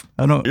believe.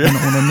 I don't want to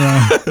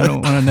know. I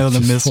don't want to know the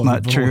Just myth's wanna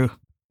not believe. true.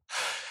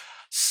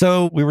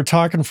 So we were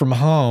talking from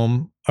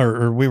home,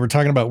 or we were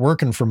talking about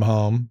working from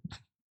home,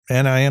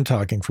 and I am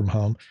talking from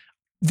home.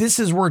 This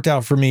has worked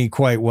out for me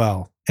quite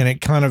well. And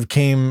it kind of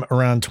came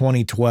around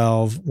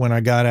 2012 when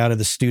I got out of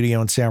the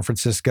studio in San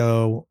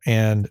Francisco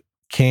and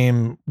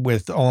came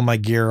with all my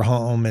gear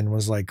home and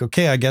was like,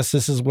 okay, I guess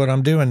this is what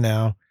I'm doing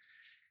now.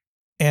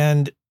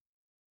 And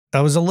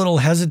I was a little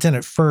hesitant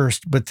at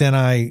first, but then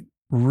I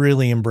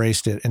really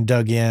embraced it and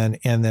dug in.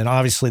 And then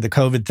obviously the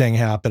COVID thing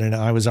happened and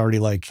I was already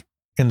like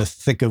in the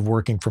thick of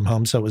working from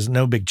home. So it was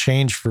no big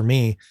change for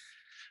me.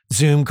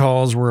 Zoom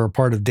calls were a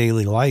part of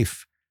daily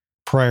life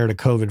prior to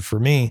COVID for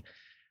me.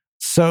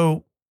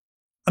 So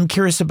I'm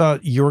curious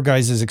about your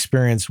guys'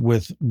 experience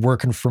with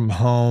working from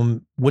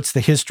home. What's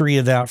the history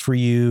of that for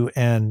you?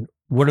 And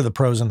what are the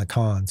pros and the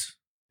cons?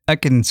 I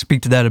can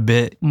speak to that a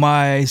bit.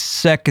 My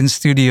second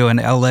studio in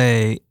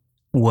LA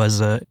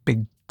was a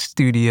big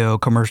studio,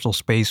 commercial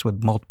space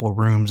with multiple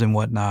rooms and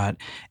whatnot.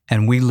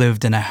 And we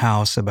lived in a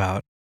house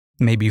about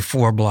maybe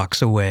 4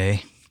 blocks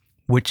away,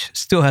 which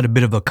still had a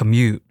bit of a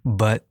commute.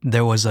 But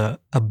there was a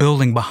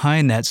building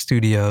behind that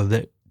studio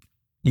that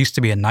used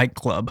to be a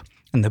nightclub.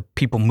 And the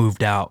people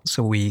moved out.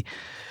 So we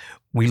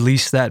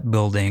leased that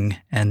building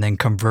and then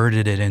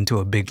converted it into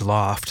a big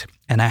loft.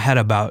 And I had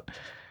about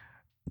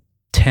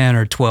 10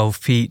 or 12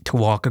 feet to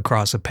walk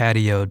across a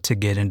patio to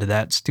get into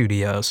that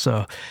studio.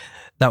 So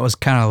that was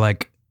kind of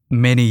like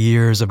many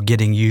years of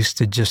getting used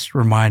to just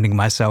reminding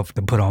myself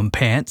to put on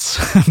pants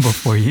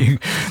before you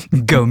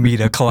go meet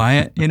a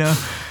client,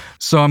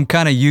 So I'm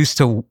kind of used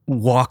to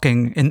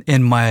walking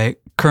in my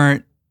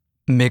current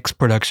mix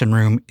production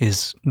room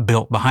is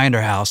built behind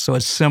our house. So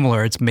it's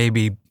similar. It's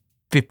maybe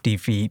 50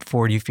 feet,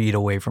 40 feet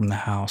away from the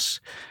house.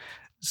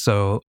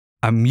 So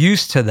I'm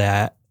used to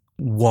that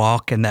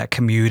walk and that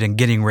commute and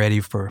getting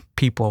ready for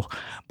people.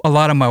 A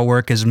lot of my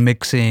work is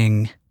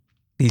mixing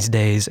these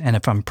days. And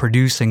if I'm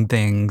producing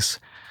things,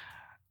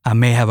 I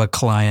may have a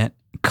client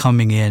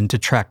coming in to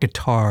track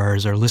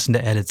guitars or listen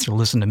to edits or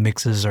listen to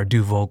mixes or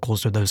do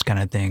vocals or those kind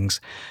of things.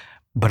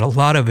 But a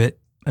lot of it,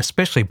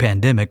 especially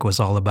pandemic, was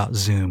all about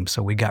Zoom.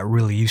 So we got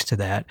really used to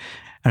that.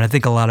 And I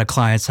think a lot of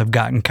clients have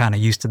gotten kind of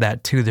used to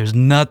that too. There's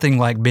nothing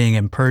like being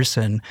in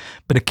person,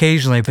 but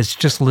occasionally if it's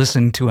just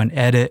listening to an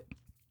edit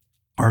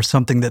or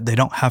something that they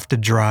don't have to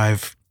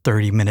drive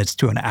 30 minutes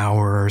to an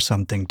hour or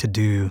something to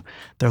do,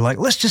 they're like,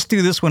 let's just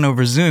do this one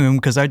over Zoom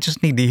because I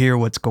just need to hear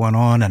what's going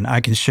on and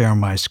I can share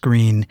my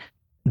screen,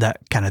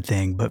 that kind of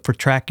thing. But for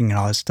tracking and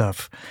all that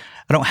stuff,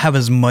 I don't have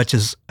as much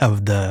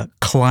of the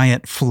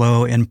client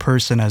flow in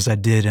person as I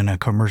did in a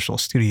commercial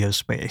studio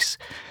space.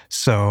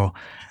 So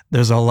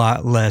there's a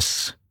lot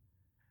less.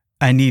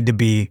 I need to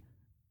be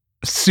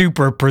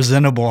super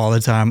presentable all the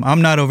time.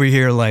 I'm not over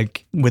here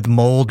like with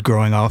mold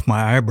growing off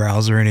my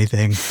eyebrows or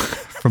anything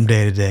from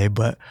day to day,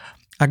 but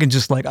I can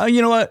just like, oh,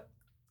 you know what?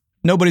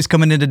 Nobody's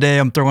coming in today.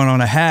 I'm throwing on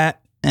a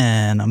hat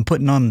and I'm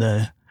putting on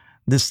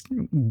this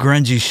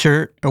grungy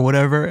shirt or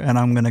whatever, and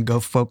I'm going to go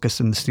focus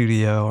in the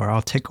studio, or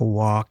I'll take a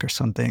walk or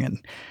something.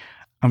 And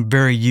I'm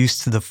very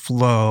used to the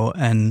flow,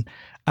 and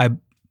I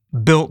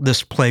built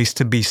this place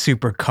to be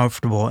super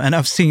comfortable. And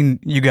I've seen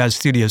you guys'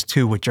 studios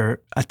too, which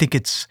are, I think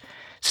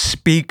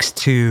speaks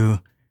to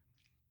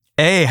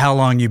how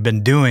long you've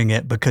been doing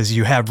it, because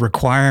you have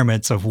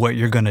requirements of what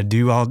you're going to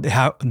do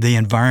how the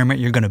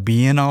environment you're going to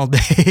be in all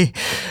day.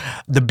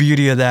 The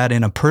beauty of that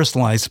in a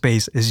personalized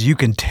space is you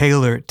can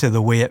tailor it to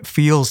the way it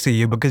feels to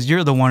you, because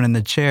you're the one in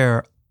the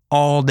chair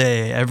all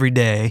day, every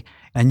day,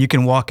 and you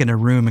can walk in a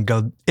room and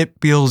go, it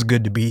feels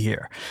good to be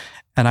here.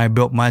 And I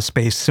built my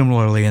space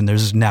similarly, and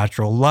there's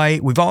natural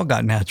light. We've all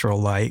got natural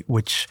light,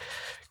 which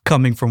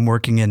coming from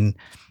working in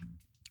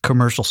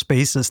commercial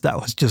spaces,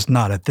 that was just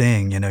not a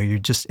thing. You're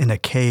just in a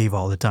cave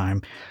all the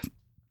time.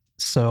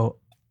 So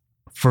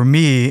for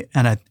me,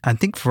 and I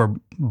think for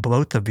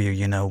both of you,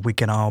 we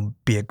can all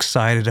be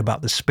excited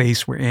about the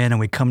space we're in, and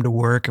we come to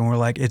work and we're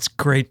like, it's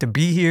great to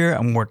be here.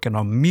 I'm working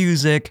on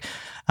music.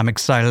 I'm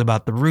excited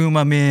about the room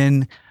I'm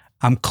in.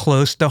 I'm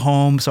close to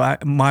home. So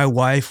my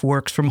wife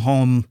works from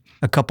home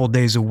a couple of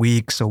days a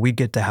week. So we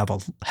get to have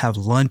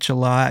lunch a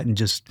lot and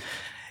just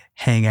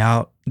hang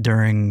out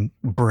during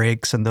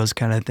breaks and those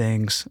kind of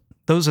things.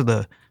 Those are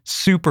the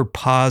super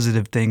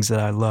positive things that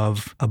I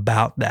love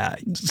about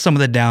that. Some of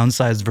the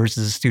downsides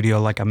versus a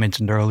studio, like I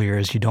mentioned earlier,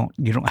 is you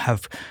don't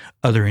have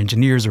other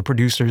engineers or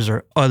producers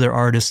or other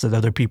artists that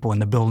other people in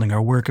the building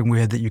are working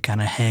with that you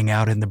kind of hang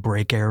out in the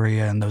break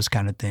area and those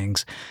kind of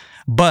things.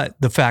 But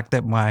the fact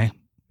that my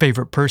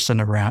favorite person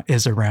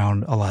is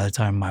around a lot of the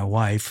time, my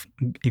wife,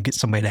 you get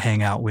somebody to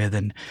hang out with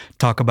and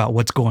talk about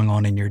what's going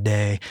on in your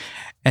day.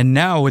 And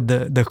now with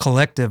the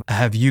collective, I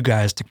have you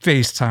guys to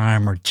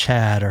FaceTime or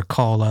chat or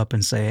call up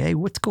and say, hey,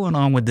 what's going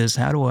on with this?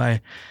 How do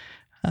I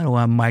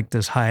mic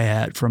this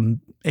hi-hat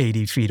from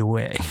 80 feet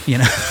away?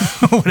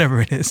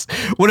 Whatever it is,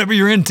 whatever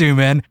you're into,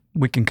 man,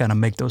 we can kind of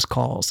make those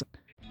calls.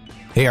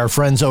 Hey, our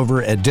friends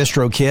over at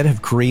DistroKid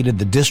have created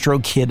the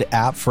DistroKid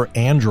app for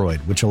Android,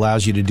 which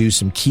allows you to do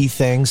some key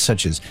things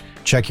such as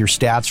check your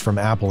stats from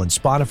Apple and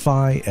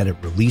Spotify, edit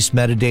release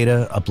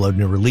metadata, upload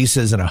new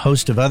releases, and a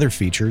host of other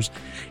features.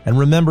 And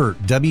remember,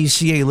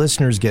 WCA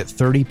listeners get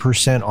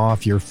 30%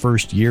 off your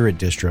first year at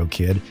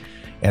DistroKid.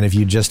 And if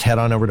you just head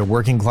on over to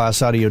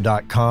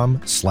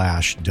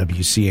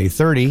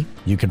workingclassaudio.com/WCA30,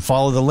 you can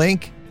follow the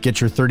link, get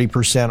your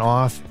 30%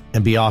 off,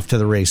 and be off to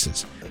the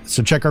races.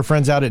 So check our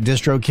friends out at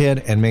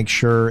DistroKid and make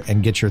sure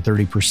and get your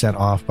 30%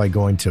 off by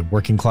going to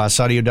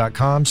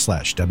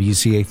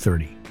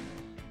workingclassaudio.com/WCA30.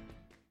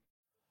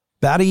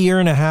 About a year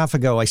and a half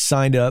ago, I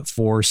signed up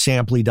for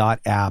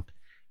Samply.app,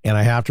 and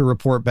I have to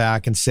report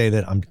back and say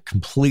that I'm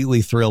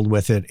completely thrilled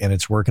with it, and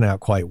it's working out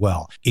quite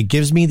well. It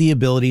gives me the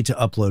ability to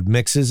upload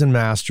mixes and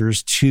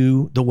masters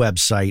to the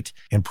website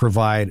and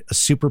provide a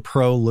super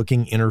pro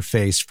looking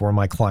interface for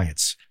my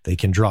clients. They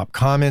can drop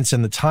comments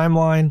in the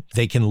timeline.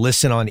 They can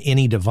listen on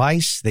any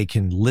device. They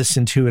can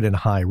listen to it in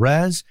high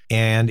res.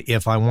 And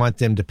if I want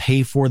them to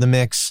pay for the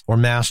mix or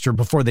master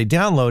before they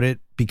download it,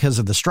 because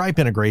of the Stripe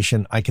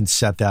integration, I can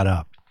set that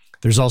up.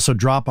 There's also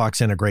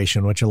Dropbox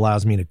integration, which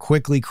allows me to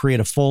quickly create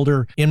a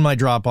folder in my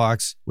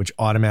Dropbox, which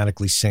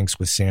automatically syncs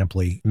with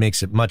Samply,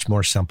 makes it much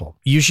more simple.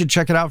 You should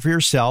check it out for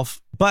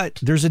yourself, but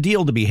there's a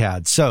deal to be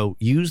had. So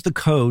use the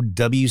code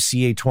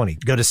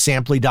WCA20. Go to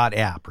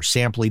Samply.app or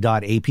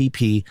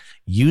Samply.app,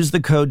 use the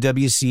code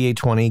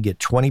WCA20, get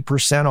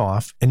 20%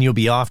 off, and you'll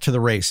be off to the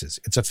races.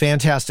 It's a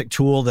fantastic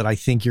tool that I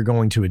think you're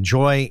going to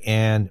enjoy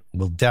and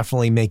will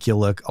definitely make you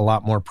look a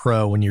lot more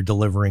pro when you're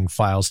delivering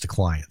files to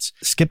clients.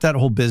 Skip that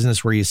whole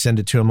business where you send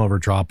it to them over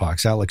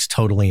Dropbox. That looks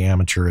totally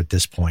amateur at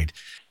this point.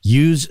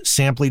 Use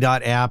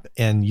Samply.app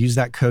and use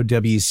that code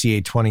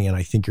WCA20, and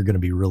I think you're going to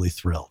be really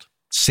thrilled.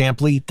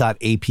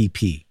 Samply.app.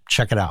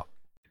 Check it out.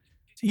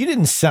 You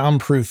didn't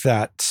soundproof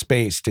that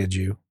space, did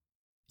you?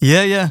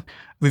 Yeah.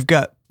 We've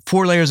got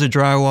 4 layers of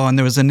drywall, and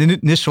there was an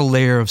initial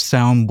layer of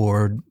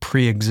soundboard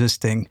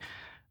pre-existing.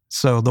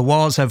 So the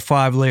walls have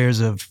 5 layers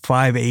of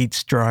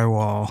 5/8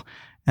 drywall,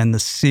 and the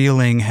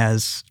ceiling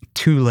has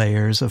 2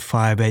 layers of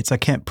 5/8. I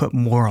can't put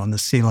more on the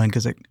ceiling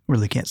because it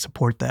really can't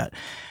support that.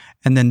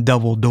 And then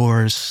double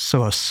doors,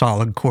 so a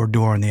solid core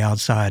door on the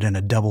outside and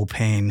a double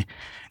pane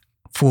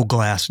full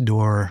glass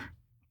door,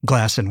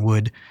 glass and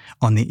wood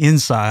on the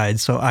inside,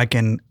 so I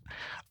can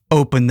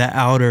open the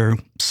outer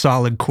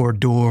solid core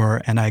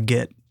door and I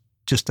get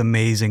just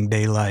amazing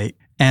daylight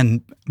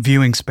and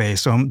viewing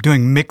space. So I'm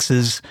doing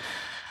mixes,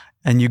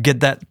 and you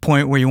get that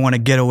point where you want to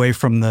get away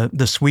from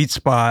the sweet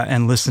spot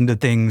and listen to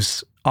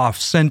things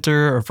off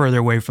center or further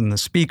away from the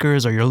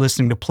speakers, or you're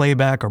listening to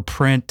playback or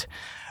print.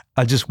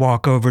 I just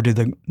walk over to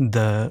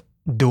the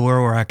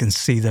door where I can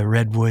see the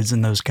redwoods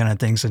and those kind of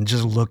things and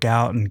just look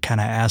out and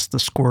kind of ask the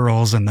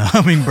squirrels and the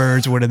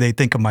hummingbirds, what do they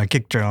think of my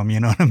kick drum?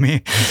 You know what I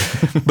mean?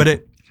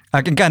 But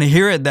I can kind of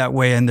hear it that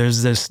way, and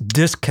there's this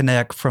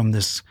disconnect from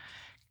this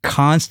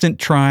constant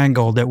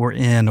triangle that we're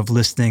in of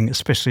listening,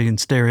 especially in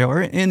stereo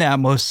or in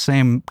Atmos,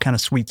 same kind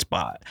of sweet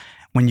spot.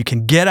 When you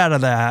can get out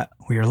of that,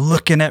 where you're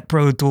looking at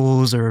Pro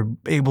Tools or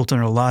Ableton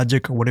or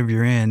Logic or whatever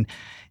you're in,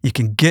 you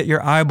can get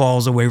your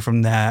eyeballs away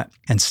from that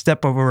and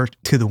step over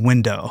to the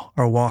window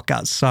or walk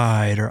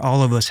outside, or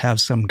all of us have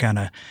some kind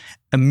of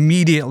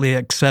immediately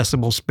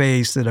accessible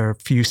space that are a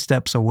few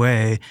steps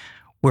away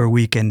where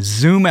we can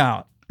zoom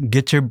out,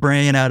 get your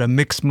brain out of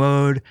mix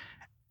mode,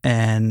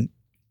 and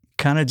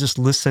kind of just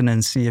listen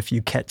and see if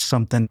you catch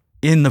something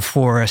in the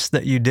forest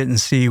that you didn't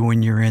see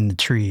when you're in the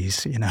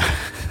trees, you know.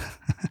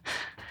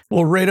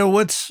 Well, Rado,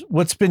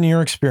 what's been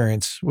your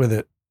experience with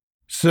it?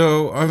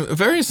 So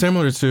very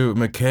similar to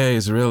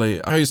McKay's,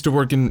 really. I used to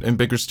work in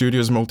bigger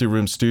studios,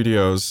 multi-room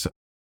studios,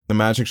 the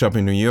Magic Shop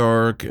in New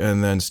York,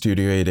 and then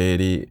Studio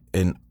 880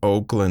 in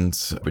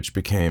Oakland, which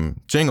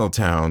became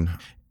Jingletown.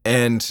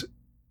 And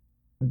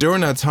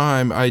during that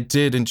time, I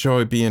did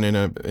enjoy being in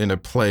a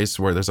place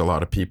where there's a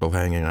lot of people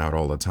hanging out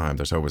all the time.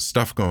 There's always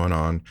stuff going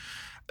on.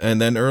 And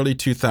then early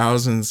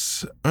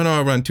 2000s,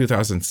 around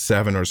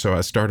 2007 or so, I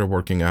started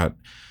working at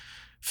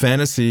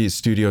Fantasy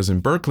Studios in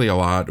Berkeley a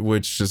lot,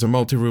 which is a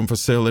multi-room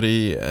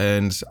facility.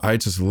 And I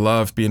just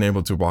love being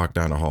able to walk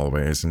down the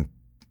hallways and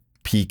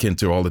peek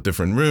into all the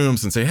different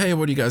rooms and say, hey,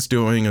 what are you guys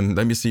doing? And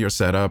let me see your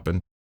setup.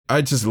 And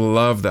I just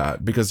love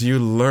that because you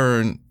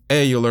learn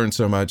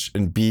so much,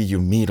 and B, you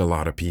meet a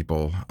lot of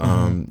people,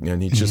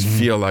 and you just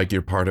feel like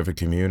you're part of a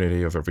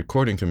community, of a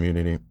recording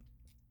community.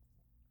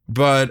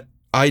 But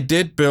I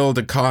did build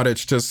a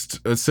cottage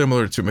just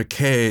similar to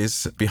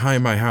McKay's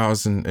behind my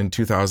house in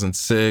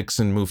 2006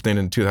 and moved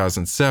in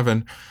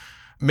 2007,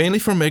 mainly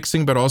for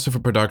mixing, but also for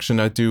production.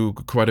 I do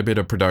quite a bit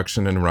of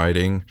production and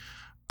writing.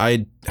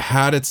 I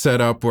had it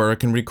set up where I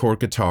can record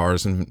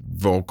guitars and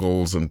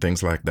vocals and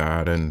things like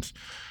that. And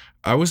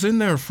I was in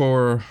there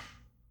for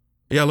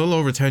a little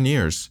over 10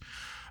 years.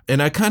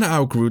 And I kind of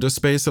outgrew the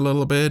space a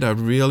little bit.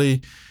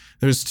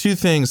 There's two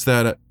things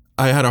that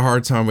I had a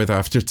hard time with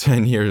after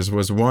 10 years.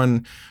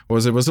 One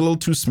was it was a little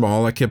too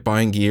small. I kept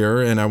buying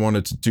gear and I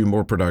wanted to do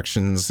more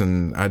productions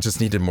and I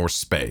just needed more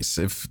space.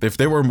 If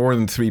there were more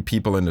than 3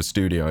 people in the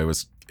studio,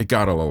 it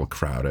got a little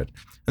crowded.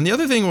 And the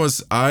other thing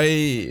was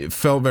I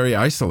felt very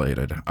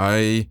isolated.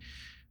 I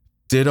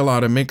did a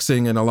lot of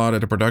mixing, and a lot of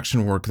the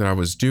production work that I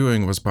was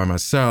doing was by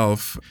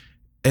myself.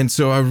 And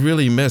so I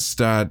really missed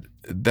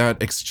that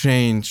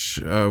exchange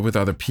with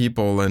other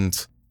people.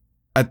 And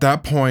at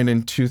that point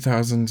in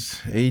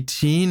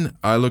 2018,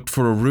 I looked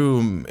for a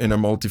room in a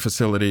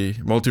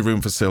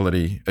multi-room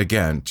facility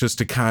again, just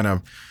to kind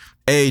of,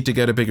 to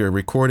get a bigger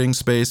recording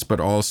space, but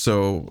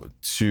also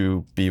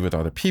to be with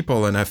other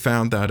people. And I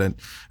found that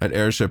at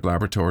Airship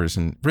Laboratories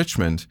in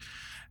Richmond.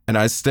 And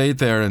I stayed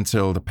there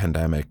until the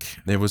pandemic.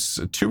 It was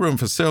a 2-room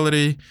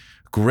facility,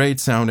 great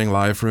sounding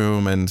live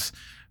room. And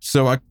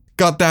so I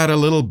got that a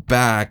little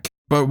back.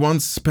 But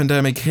once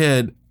pandemic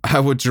hit,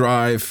 I would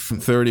drive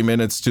 30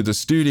 minutes to the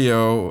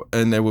studio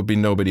and there would be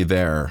nobody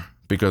there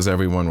because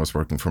everyone was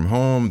working from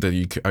home,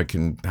 I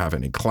couldn't have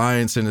any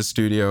clients in the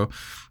studio.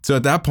 So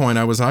at that point,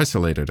 I was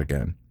isolated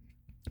again,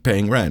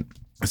 paying rent.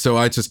 So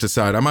I just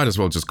decided I might as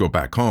well just go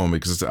back home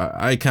because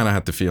I kind of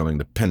had the feeling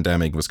the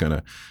pandemic was going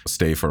to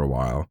stay for a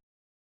while.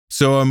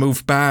 So I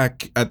moved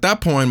back. At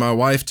that point, my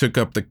wife took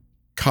up the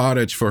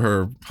cottage for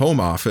her home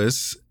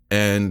office,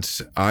 and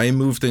I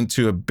moved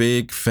into a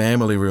big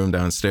family room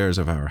downstairs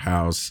of our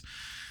house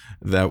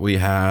that we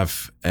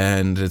have,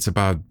 and it's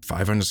about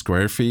 500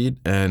 square feet.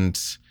 And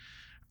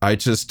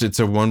it's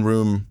a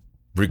 1-room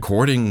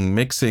recording,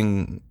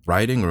 mixing,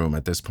 writing room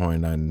at this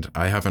point. And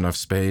I have enough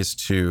space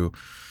to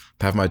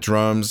have my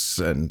drums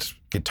and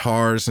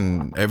guitars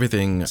and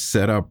everything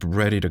set up,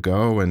 ready to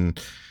go. And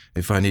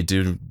if I need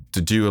to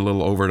do a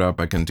little overdub,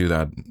 I can do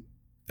that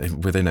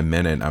within a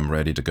minute. I'm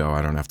ready to go.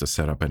 I don't have to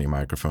set up any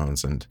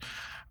microphones. And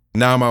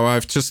now my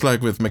wife, just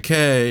like with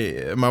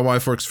McKay, my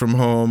wife works from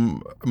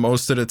home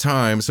most of the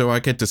time, so I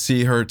get to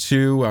see her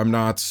too. I'm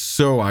not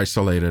so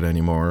isolated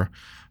anymore.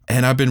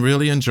 And I've been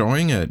really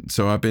enjoying it.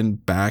 So I've been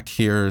back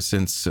here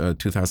since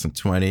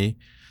 2020.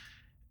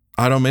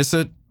 I don't miss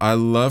it. I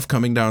love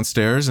coming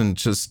downstairs and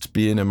just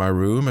being in my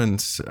room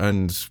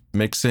and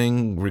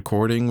mixing,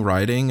 recording,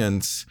 writing.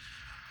 And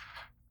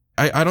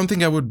I don't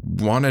think I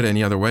would want it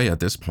any other way at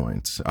this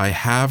point. I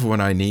have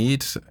what I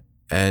need,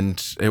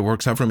 and it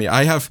works out for me.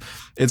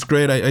 It's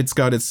great. It's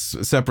got its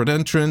separate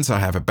entrance. I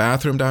have a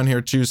bathroom down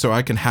here too, so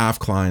I can have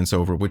clients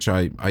over, which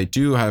I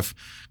do have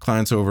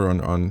clients over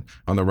on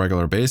the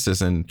regular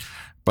basis.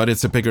 But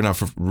it's a big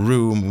enough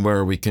room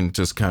where we can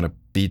just kind of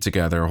be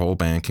together. A whole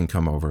band can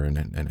come over,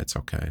 and it's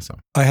okay. So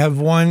I have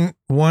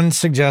one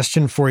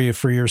suggestion for you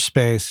for your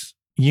space.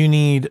 You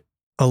need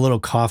a little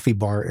coffee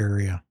bar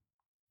area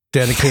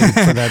dedicated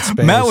for that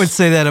space. Matt would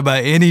say that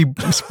about any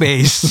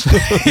space.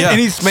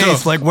 Any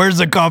space, like, where's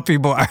the coffee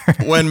bar?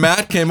 When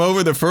Matt came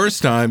over the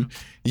first time,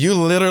 you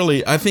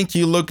literally, I think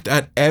you looked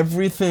at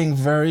everything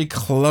very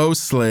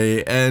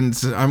closely, and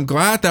I'm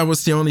glad that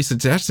was the only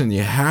suggestion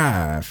you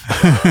have,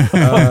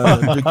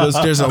 because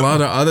there's a lot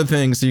of other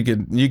things you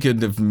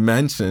could have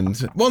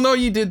mentioned. Well, no,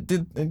 you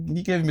did.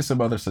 You gave me some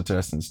other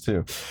suggestions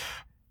too.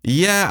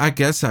 Yeah, I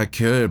guess I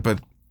could, but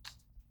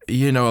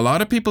a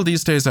lot of people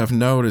these days, I've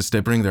noticed, they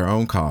bring their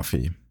own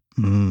coffee.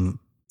 Mm.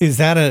 Is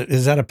that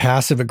a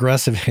passive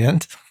aggressive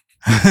hint?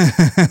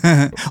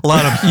 A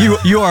lot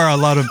of you are a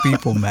lot of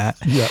people, Matt.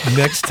 Yeah.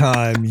 Next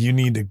time you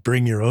need to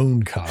bring your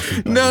own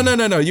coffee.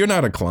 Buddy. No. You're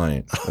not a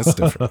client. That's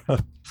different.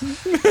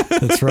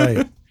 That's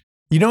right.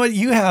 You know what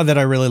you have that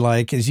I really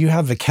like is you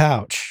have the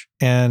couch.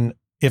 And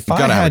if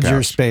I had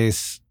your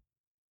space,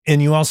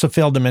 and you also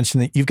failed to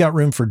mention that you've got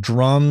room for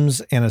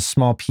drums and a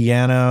small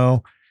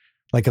piano,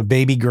 like a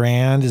baby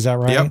grand. Is that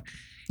right?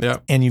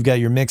 Yep. And you've got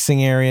your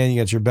mixing area,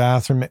 you got your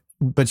bathroom,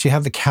 but you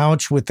have the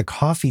couch with the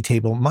coffee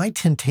table. My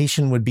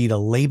temptation would be to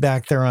lay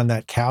back there on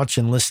that couch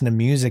and listen to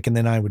music, and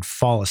then I would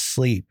fall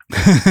asleep.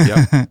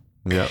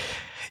 Yep.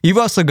 You've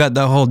also got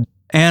the whole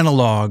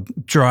analog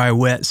dry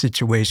wet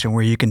situation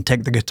where you can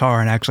take the guitar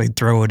and actually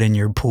throw it in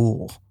your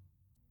pool.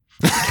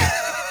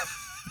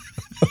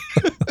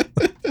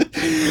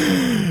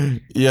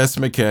 Yes,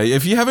 McKay.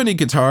 If you have any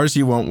guitars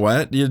you want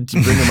wet, you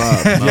bring them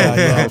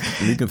up.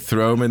 You can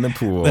throw them in the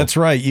pool. That's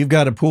right. You've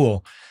got a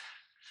pool.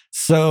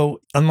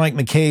 So unlike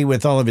McKay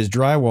with all of his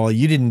drywall,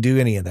 you didn't do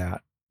any of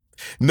that.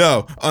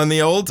 No, on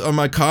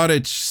my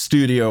cottage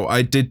studio,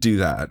 I did do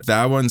that.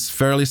 That one's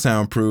fairly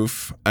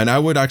soundproof, and I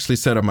would actually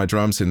set up my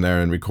drums in there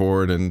and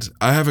record. And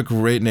I have a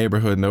great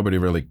neighborhood. Nobody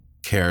really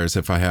cares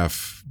if I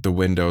have the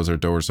windows or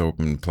doors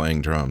open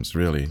playing drums.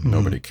 Really,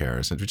 nobody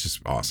cares, which is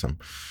awesome.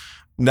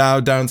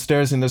 Now,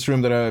 downstairs in this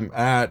room that I'm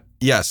at,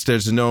 yes,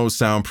 there's no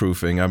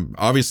soundproofing.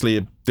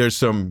 Obviously, there's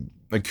some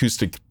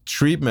acoustic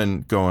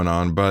treatment going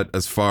on, but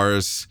as far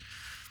as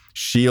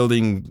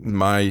shielding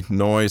my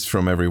noise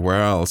from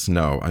everywhere else,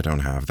 no, I don't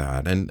have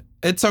that. And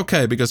it's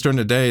okay, because during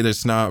the day,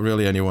 there's not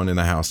really anyone in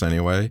the house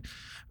anyway.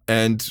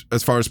 And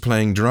as far as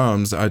playing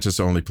drums, I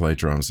just only play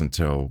drums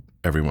until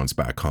everyone's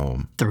back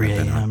home. 3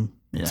 a.m.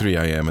 3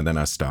 a.m. and then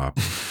I stop.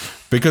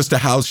 Because the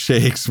house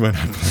shakes when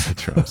I play the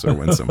drums or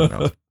when someone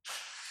else.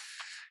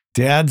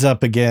 Dad's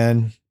up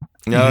again.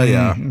 Oh,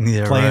 yeah.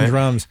 Playing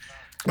drums.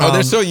 Oh,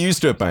 they're so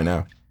used to it by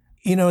now.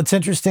 It's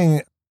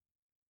interesting.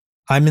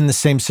 I'm in the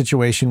same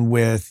situation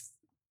with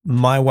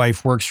my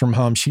wife works from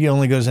home. She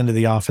only goes into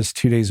the office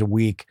 2 days a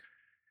week.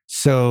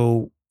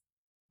 So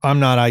I'm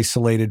not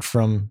isolated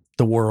from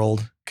the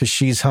world because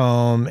she's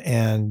home.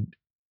 And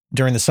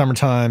during the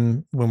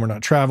summertime, when we're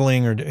not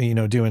traveling or,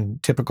 doing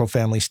typical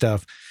family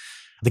stuff,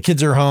 the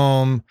kids are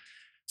home.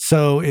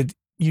 So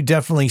you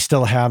definitely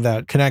still have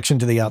that connection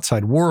to the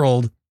outside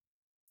world.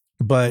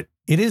 But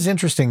it is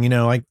interesting.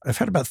 I've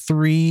had about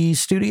 3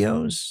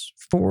 studios,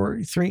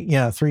 3 and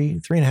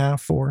a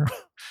half, 4.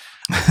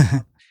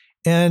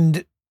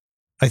 And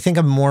I think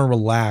I'm more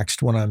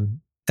relaxed when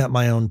I'm at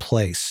my own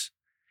place.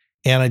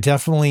 And I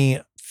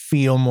definitely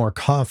feel more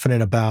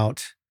confident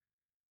about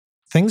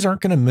things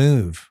aren't going to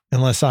move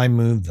unless I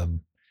move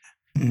them.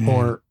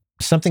 Or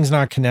something's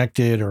not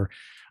connected, or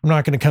I'm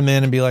not going to come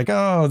in and be like,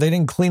 oh, they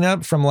didn't clean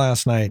up from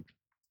last night.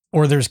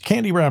 Or there's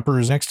candy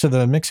wrappers next to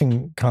the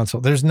mixing console.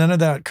 There's none of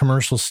that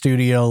commercial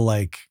studio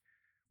like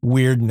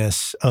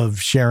weirdness of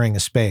sharing a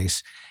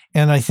space.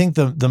 And I think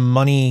the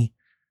money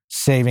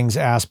savings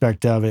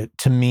aspect of it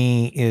to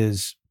me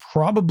is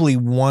probably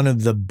one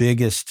of the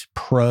biggest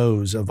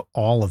pros of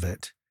all of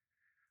it.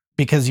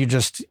 Because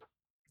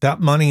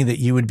that money that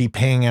you would be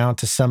paying out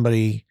to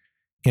somebody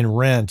in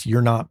rent,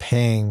 you're not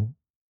paying,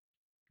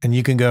 and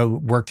you can go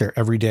work there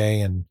every day,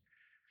 and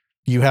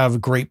you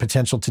have great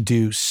potential to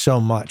do so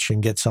much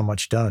and get so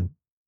much done.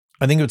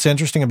 I think what's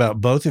interesting about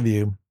both of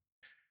you,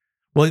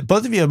 well,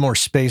 both of you have more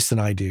space than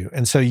I do.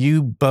 And so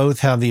you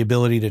both have the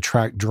ability to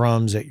track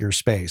drums at your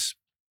space.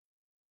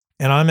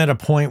 And I'm at a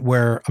point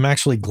where I'm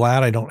actually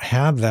glad I don't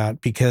have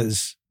that,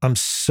 because I'm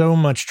so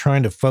much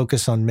trying to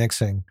focus on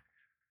mixing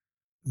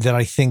that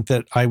I think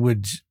that it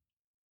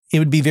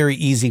would be very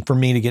easy for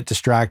me to get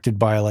distracted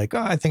by like,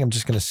 I think I'm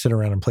just going to sit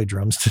around and play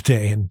drums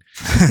today and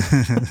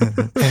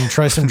and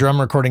try some drum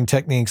recording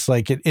techniques.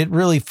 Like it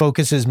really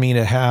focuses me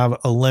to have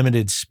a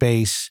limited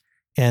space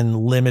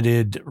and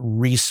limited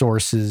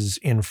resources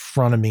in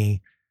front of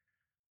me.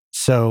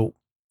 So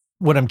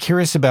what I'm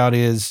curious about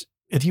is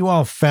if you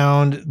all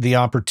found the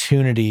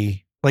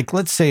opportunity, like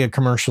let's say a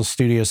commercial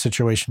studio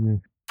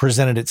situation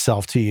presented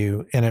itself to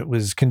you and it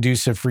was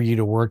conducive for you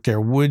to work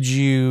there, would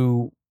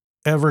you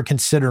ever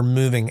consider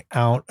moving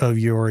out of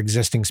your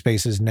existing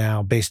spaces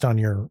now based on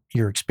your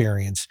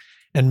experience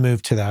and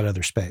move to that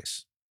other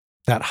space,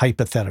 that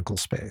hypothetical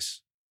space?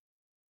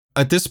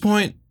 At this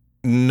point,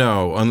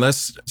 no,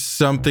 unless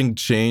something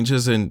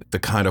changes in the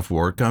kind of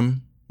work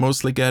I'm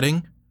mostly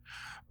getting.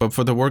 But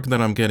for the work that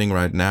I'm getting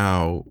right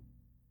now,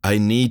 I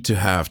need to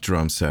have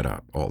drums set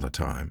up all the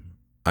time.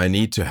 I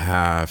need to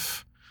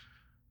have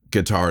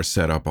guitar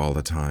set up all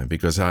the time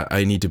because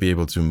I need to be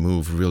able to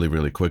move really,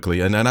 really quickly.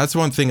 And that's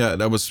one thing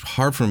that was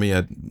hard for me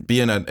at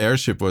being at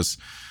Airship was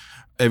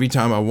every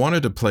time I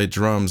wanted to play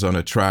drums on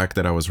a track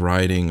that I was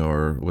writing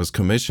or was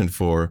commissioned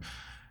for,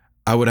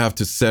 I would have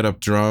to set up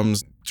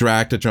drums,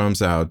 drag the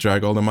drums out,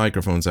 drag all the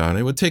microphones out. And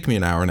it would take me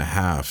an hour and a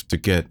half to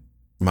get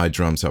my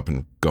drums up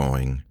and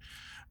going.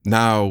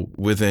 Now,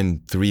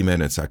 within 3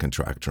 minutes, I can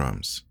track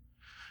drums.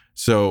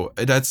 So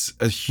that's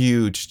a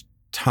huge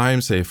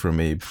time save for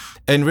me.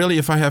 And really,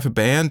 if I have a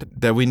band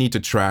that we need to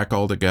track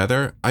all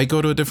together, I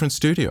go to a different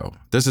studio.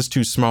 This is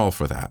too small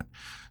for that.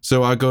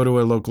 So I go to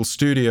a local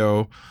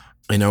studio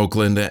in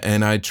Oakland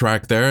and I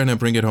track there and I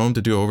bring it home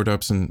to do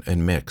overdubs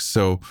and mix.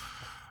 So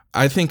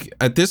I think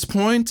at this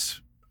point,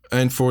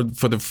 and for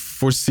the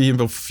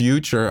foreseeable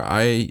future,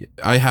 I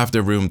have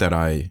the room that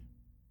I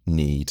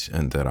need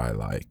and that I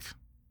like.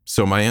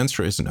 So my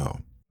answer is no.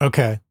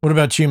 Okay. What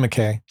about you,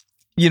 McKay?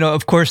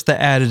 Of course,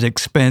 the added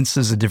expense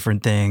is a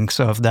different thing.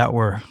 So if that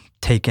were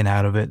taken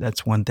out of it,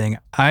 that's one thing.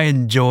 I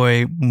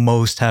enjoy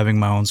most having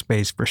my own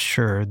space for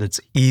sure. That's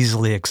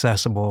easily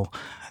accessible.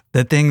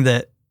 The thing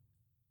that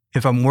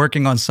if I'm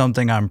working on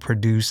something I'm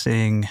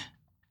producing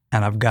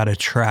and I've got to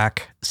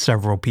track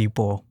several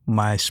people,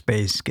 my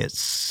space gets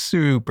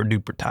super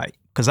duper tight.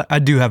 Because I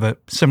do have I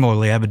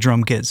have a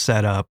drum kit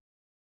set up.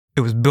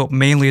 It was built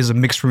mainly as a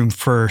mixed room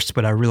first,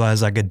 but I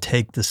realized I could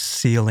take the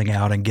ceiling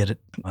out and get it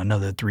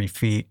another 3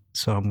 feet.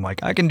 So I'm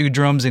like, I can do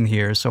drums in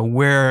here. So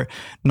where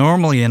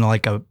normally in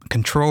like a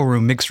control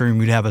room, mixed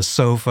room, you'd have a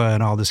sofa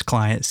and all this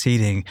client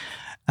seating,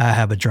 I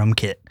have a drum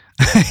kit,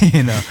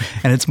 and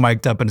it's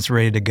mic'd up and it's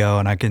ready to go.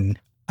 And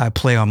I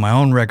play on my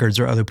own records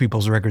or other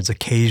people's records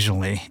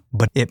occasionally,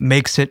 but it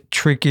makes it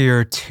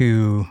trickier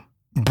to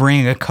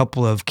bring a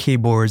couple of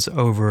keyboards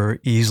over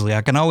easily.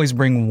 I can always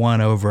bring one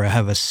over. I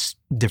have a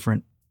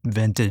different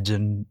vintage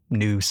and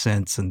new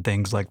synths and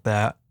things like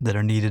that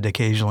are needed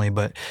occasionally,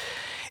 but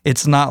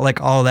it's not like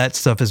all that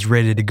stuff is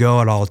ready to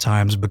go at all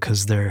times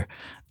because they're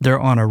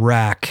on a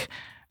rack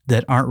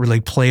that aren't really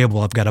playable.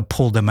 I've got to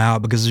pull them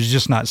out because there's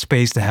just not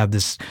space to have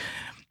this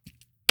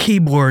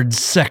keyboard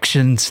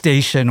section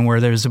station where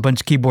there's a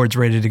bunch of keyboards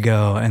ready to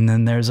go and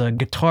then there's a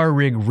guitar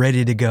rig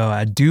ready to go.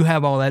 I do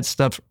have all that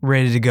stuff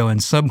ready to go in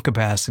some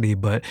capacity,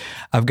 but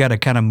I've got to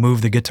kind of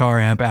move the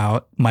guitar amp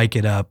out, mic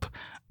it up,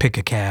 pick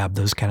a cab,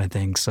 those kind of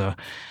things. So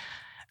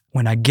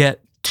when I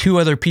get 2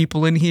 other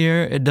people in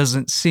here, it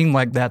doesn't seem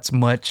like that's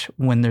much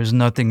when there's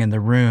nothing in the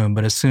room.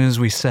 But as soon as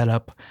we set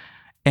up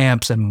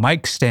amps and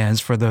mic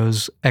stands for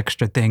those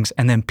extra things,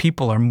 and then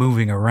people are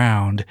moving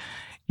around,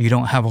 you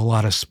don't have a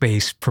lot of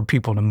space for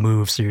people to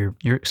move. So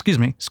you're excuse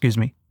me.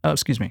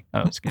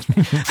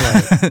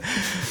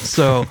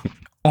 So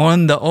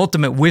on the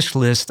ultimate wish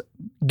list,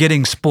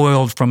 getting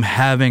spoiled from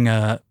having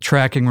a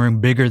tracking room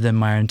bigger than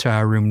my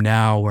entire room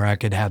now where I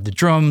could have the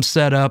drums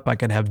set up, I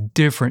could have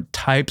different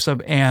types of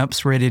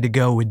amps ready to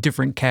go with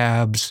different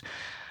cabs,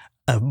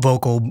 a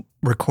vocal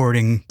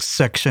recording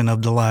section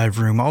of the live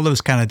room, all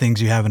those kind of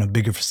things you have in a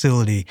bigger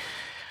facility.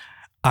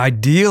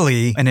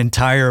 Ideally, an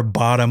entire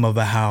bottom of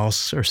a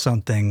house or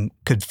something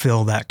could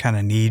fill that kind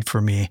of need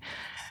for me.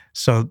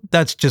 So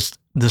that's just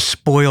the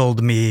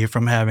spoiled me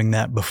from having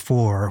that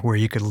before, where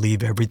you could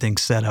leave everything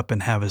set up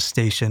and have a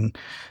station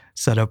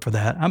set up for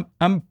that.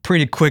 I'm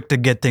pretty quick to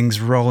get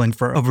things rolling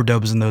for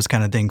overdubs and those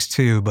kind of things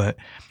too, but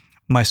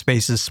my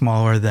space is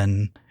smaller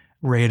than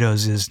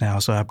Rado's is now.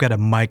 So I've got a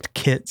mic'd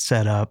kit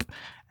set up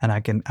and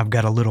I've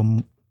got a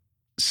little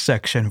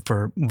section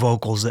for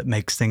vocals that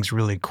makes things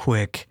really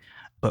quick.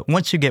 But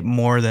once you get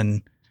more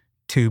than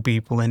 2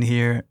 people in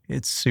here,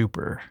 it's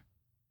super,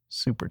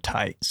 super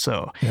tight.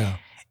 So Yeah.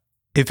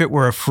 If it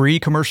were a free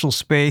commercial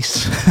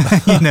space,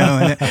 and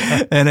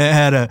it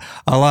had a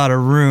lot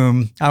of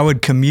room, I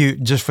would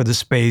commute just for the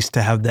space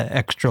to have that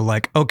extra,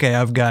 like, okay,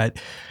 I've got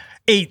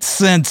 8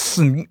 cents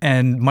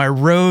and my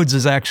Rhodes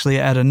is actually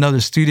at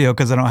another studio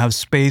because I don't have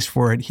space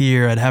for it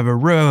here. I'd have a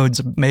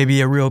Rhodes, maybe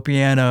a real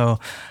piano,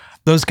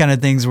 those kind of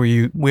things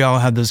where we all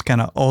have those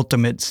kind of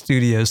ultimate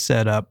studio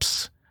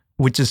setups,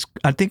 which is,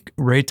 I think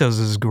Rato's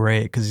is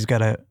great because he's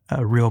got a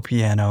real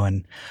piano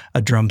and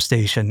a drum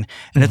station.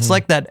 And it's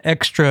like that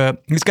extra,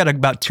 he's got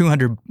about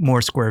 200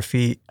 more square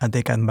feet. I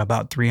think I'm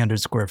about 300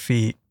 square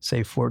feet,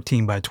 say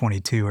 14 by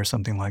 22 or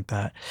something like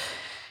that.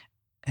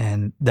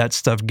 And that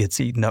stuff gets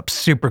eaten up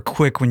super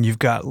quick when you've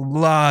got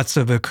lots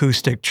of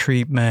acoustic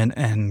treatment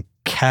and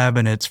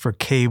cabinets for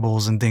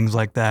cables and things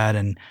like that.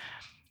 And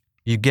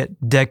you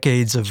get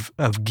decades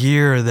of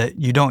gear that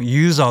you don't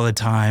use all the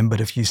time,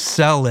 but if you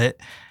sell it,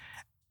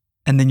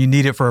 and then you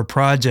need it for a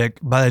project.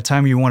 By the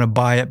time you want to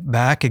buy it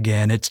back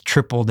again, it's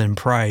tripled in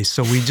price.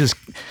 So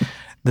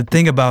the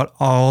thing about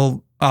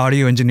all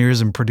audio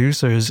engineers and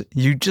producers,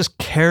 you just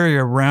carry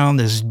around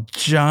this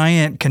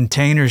giant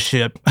container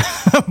ship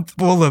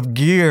full of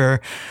gear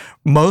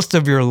most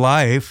of your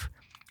life,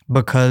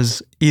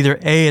 because either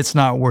A, it's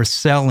not worth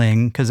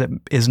selling because it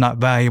is not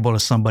valuable to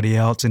somebody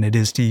else and it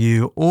is to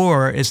you,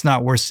 or it's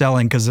not worth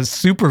selling because it's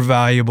super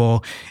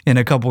valuable in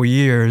a couple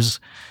years.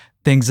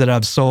 Things that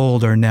I've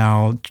sold are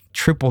now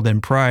tripled in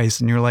price.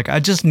 And you're like,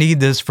 I just need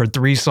this for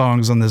 3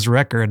 songs on this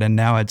record. And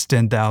now it's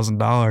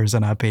 $10,000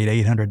 and I paid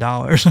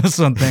 $800 or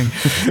something.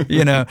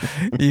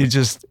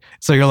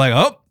 So you're like,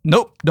 oh,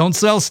 nope, don't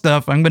sell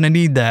stuff. I'm going to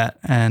need that.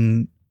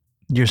 And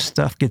your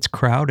stuff gets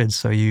crowded.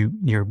 So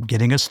you're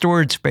getting a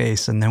storage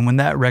space. And then when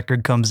that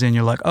record comes in,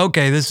 you're like,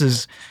 okay, this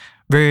is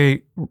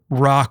very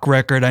rock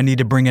record. I need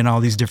to bring in all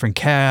these different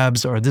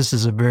cabs, or this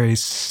is a very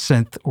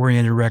synth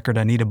oriented record.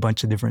 I need a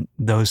bunch of different,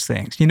 those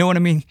things. You know what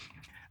I mean?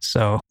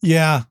 So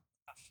Yeah.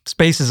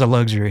 Space is a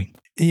luxury.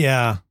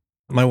 Yeah.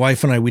 My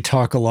wife and I, we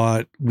talk a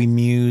lot. We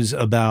muse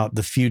about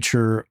the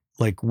future.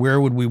 Like, where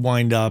would we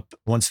wind up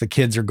once the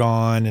kids are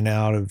gone and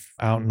out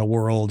in the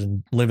world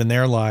and living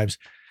their lives?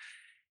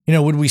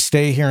 Would we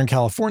stay here in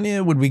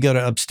California? Would we go to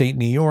upstate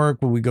New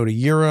York? Would we go to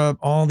Europe?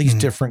 All these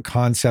different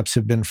concepts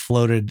have been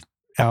floated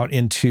out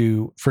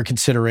for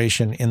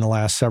consideration in the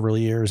last several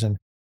years. And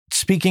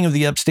speaking of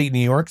the upstate New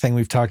York thing,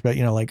 we've talked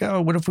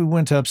about, what if we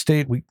went to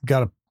upstate? We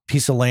got a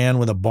piece of land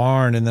with a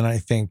barn. And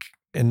then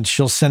and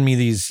she'll send me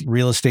these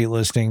real estate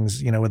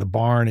listings, with a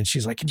barn. And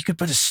she's like, and you could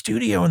put a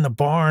studio in the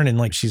barn.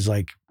 And she's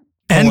like,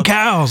 and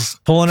cows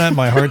pulling at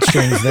my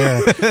heartstrings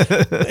there.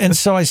 And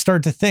so I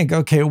start to think,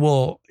 okay,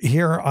 well,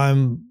 here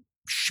I'm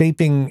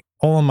shaping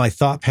all of my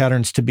thought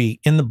patterns to be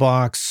in the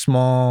box,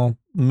 small,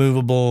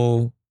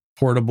 movable,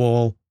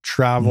 portable,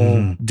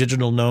 travel,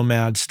 digital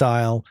nomad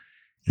style.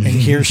 And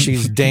here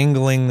she's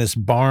dangling this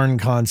barn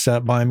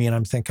concept by me. And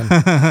I'm thinking,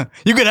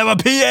 you could have a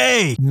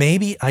PA.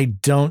 Maybe I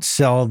don't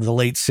sell the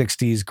late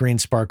 60s Green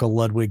Sparkle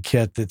Ludwig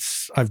kit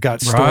I've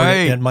got stored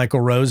at Michael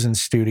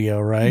Rosen's studio,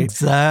 right?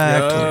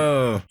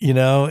 Exactly.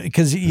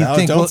 Because you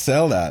think, don't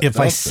sell that. If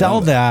I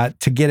sell that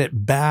to get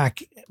it back,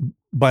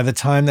 by the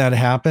time that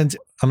happens,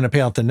 I'm going to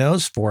pay out the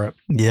nose for it.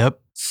 Yep.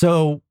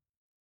 So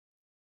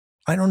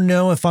I don't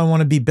know if I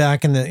want to be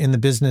back in the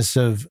business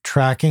of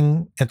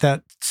tracking at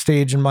that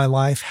stage in my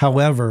life.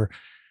 However,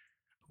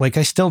 I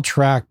still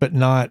track, but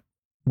not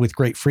with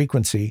great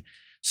frequency.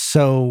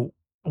 So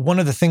one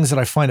of the things that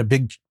I find a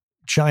big,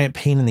 giant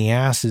pain in the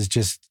ass is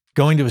just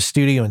going to a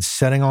studio and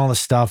setting all the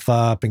stuff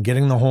up and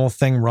getting the whole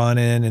thing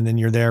running. And then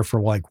you're there for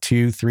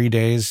 2-3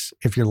 days,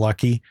 if you're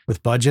lucky,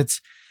 with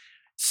budgets.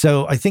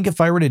 So I think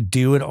if I were to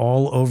do it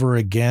all over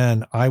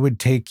again, I would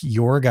take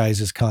your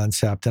guys'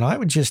 concept and I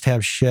would just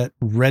have shit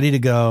ready to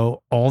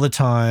go all the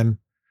time,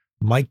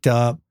 mic'd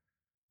up,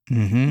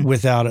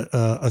 without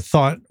a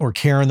thought or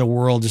care in the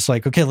world. Just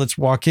like, okay, let's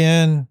walk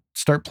in,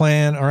 start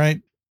playing. All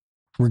right,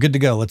 we're good to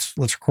go. Let's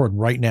record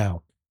right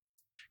now.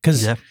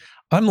 Because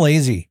I'm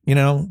lazy.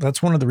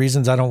 That's one of the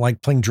reasons I don't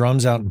like playing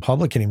drums out in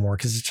public anymore.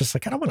 Because it's just I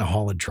don't want to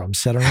haul a drum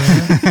set around.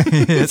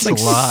 It's a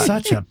lot.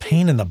 Such a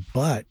pain in the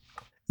butt.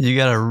 You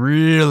got to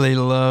really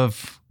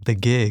love the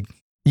gig.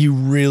 You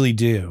really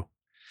do.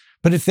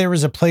 But if there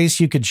was a place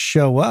you could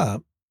show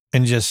up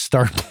and just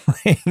start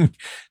playing,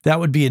 that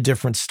would be a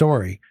different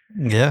story.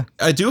 Yeah.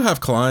 I do have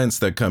clients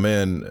that come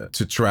in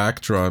to track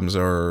drums,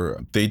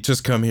 or they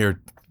just come here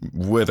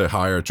with a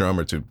hired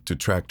drummer to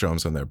track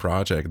drums on their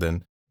project.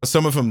 And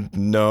some of them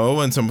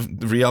know and some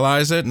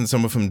realize it and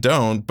some of them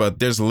don't, but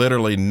there's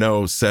literally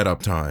no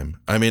setup time.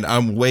 I mean,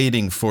 I'm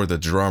waiting for the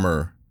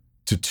drummer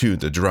to tune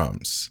the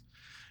drums.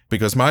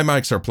 Because my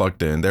mics are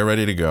plugged in, they're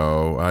ready to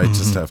go. I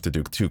just have to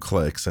do 2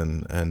 clicks,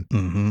 and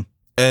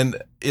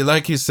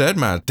like you said,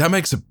 Matt, that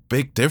makes a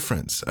big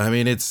difference. I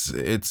mean, it's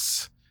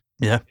the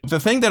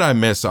thing that I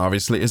miss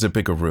obviously is a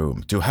bigger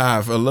room, to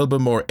have a little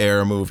bit more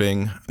air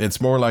moving.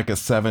 It's more like a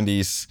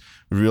 70s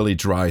really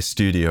dry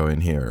studio in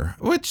here,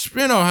 which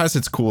has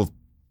its cool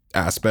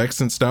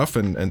aspects and stuff,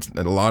 and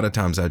a lot of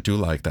times I do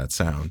like that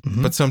sound,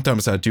 but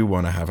sometimes I do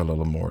want to have a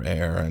little more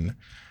air.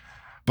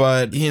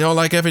 But,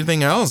 like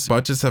everything else,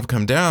 budgets have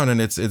come down,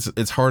 and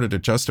it's harder to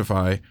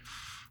justify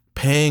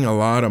paying a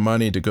lot of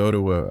money to go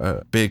to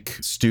a big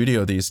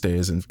studio these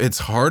days. And it's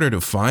harder to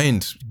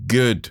find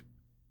good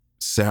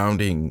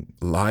sounding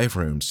live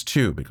rooms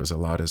too, because a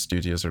lot of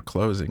studios are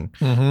closing,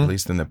 at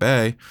least in the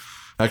Bay.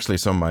 Actually,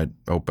 some might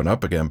open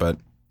up again, but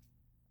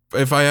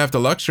if I have the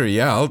luxury,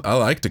 I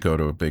like to go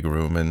to a big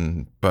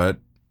room, but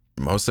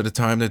most of the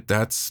time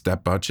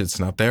that budget's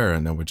not there,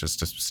 and then we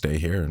just stay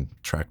here and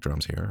track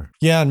drums here.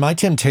 Yeah, and my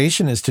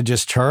temptation is to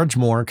just charge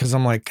more, because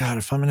I'm like, God,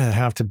 if I'm going to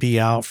have to be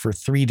out for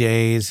 3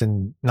 days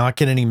and not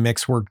get any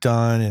mix work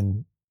done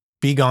and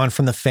be gone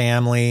from the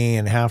family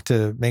and have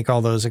to make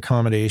all those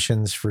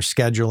accommodations for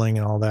scheduling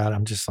and all that,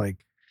 I'm just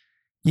like,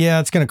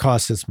 yeah, it's going to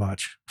cost this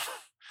much.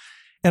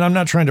 And I'm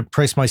not trying to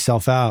price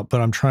myself out,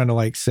 but I'm trying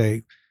to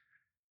say,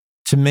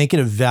 to make it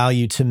of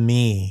value to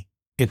me,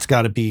 it's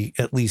got to be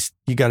at least,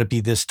 you got to be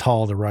this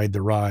tall to ride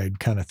the ride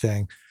kind of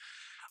thing.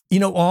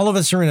 All of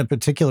us are in a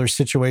particular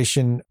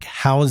situation,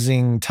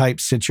 housing type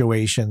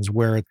situations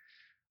where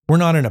we're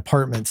not in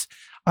apartments.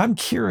 I'm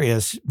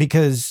curious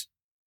because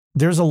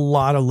there's a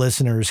lot of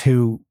listeners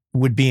who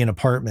would be in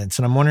apartments,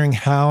 and I'm wondering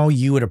how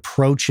you would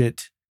approach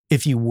it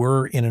if you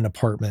were in an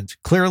apartment.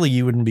 Clearly,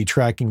 you wouldn't be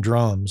tracking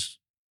drums.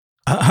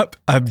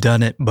 I've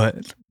done it,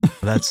 but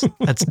that's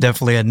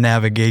definitely a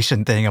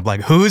navigation thing of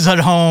like, who's at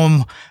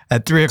home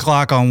at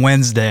 3:00 on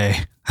Wednesday?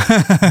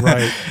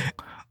 Right.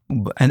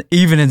 And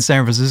even in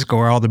San Francisco,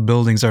 where all the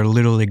buildings are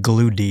literally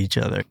glued to each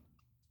other.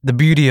 The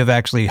beauty of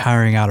actually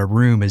hiring out a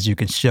room is you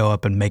can show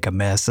up and make a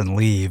mess and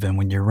leave. And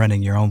when you're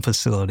running your own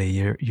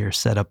facility, your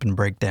setup and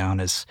breakdown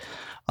is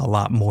a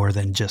lot more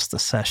than just a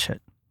session.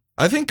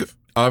 I think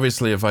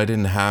obviously if I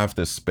didn't have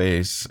the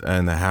space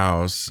and the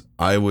house,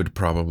 I would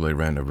probably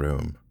rent a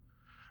room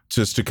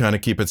just to kind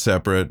of keep it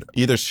separate,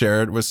 either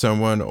share it with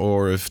someone,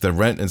 or if the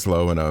rent is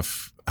low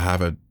enough,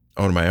 have it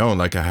on my own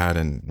like I had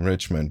in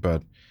Richmond.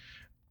 But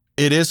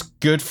it is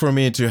good for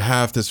me to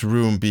have this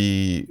room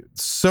be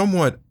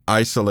somewhat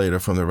isolated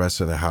from the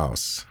rest of the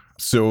house.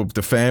 So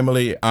the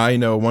family, I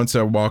know once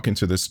I walk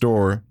into the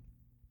store,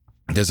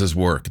 this is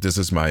work, this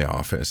is my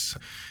office.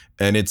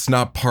 And it's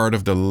not part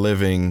of the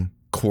living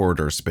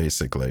quarters,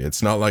 basically.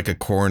 It's not like a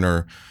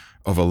corner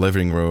of a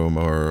living room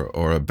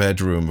or a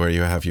bedroom where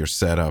you have your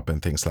setup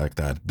and things like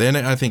that. Then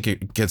I think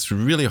it gets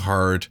really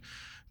hard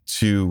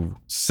to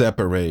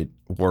separate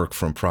work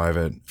from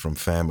private, from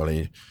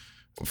family,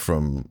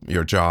 from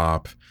your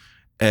job.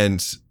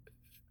 And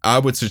I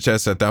would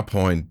suggest at that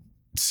point,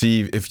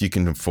 see if you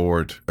can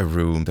afford a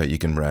room that you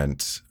can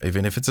rent,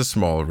 even if it's a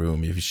small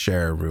room, if you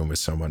share a room with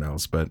someone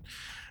else. But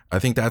I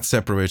think that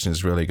separation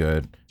is really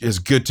good. It's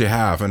good to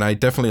have. And I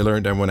definitely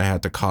learned that when I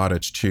had the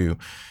cottage too.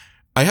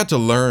 I had to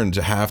learn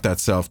to have that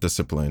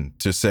self-discipline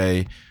to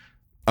say,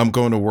 I'm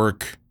going to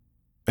work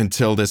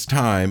until this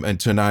time, and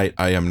tonight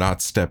I am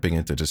not stepping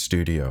into the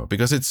studio.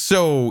 Because it's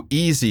so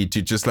easy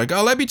to just like,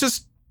 oh, let me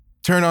just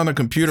turn on the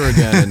computer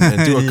again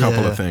and do a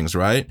couple of things,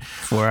 right?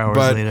 4 hours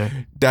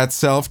later. That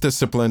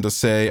self-discipline to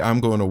say,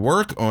 I'm going to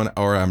work on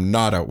or I'm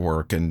not at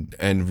work, and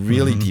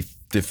really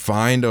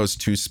define those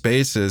two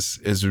spaces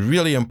is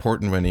really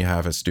important when you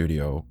have a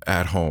studio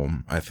at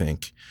home, I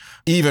think.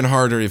 Even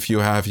harder if you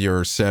have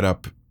your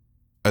setup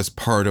as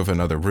part of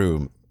another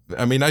room.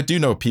 I mean, I do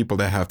know people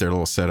that have their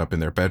little setup in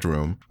their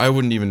bedroom. I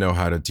wouldn't even know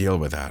how to deal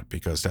with that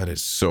because that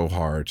is so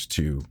hard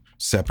to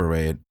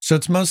separate. So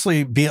it's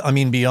mostly,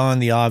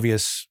 beyond the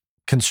obvious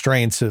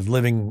constraints of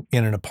living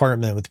in an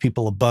apartment with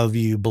people above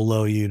you,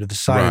 below you, to the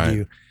side of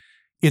you.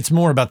 It's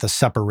more about the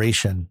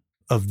separation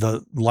of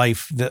the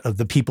life of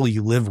the people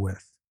you live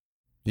with.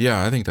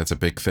 Yeah, I think that's a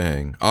big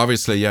thing.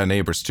 Obviously, yeah,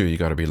 neighbors too. You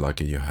got to be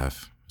lucky you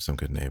have some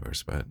good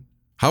neighbors. But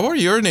how are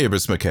your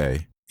neighbors,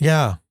 McKay?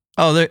 Yeah.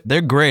 Oh,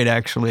 they're great,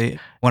 actually.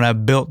 When I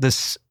built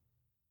this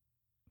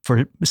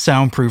for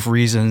soundproof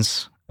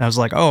reasons, I was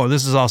like, oh,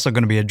 this is also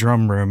going to be a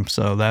drum room.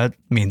 So that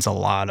means a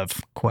lot of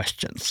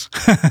questions.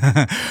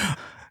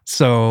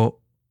 So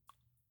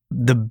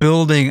the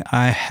building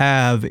I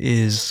have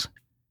is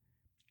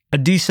a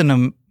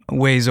decent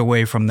ways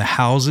away from the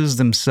houses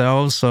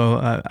themselves. So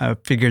I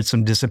figured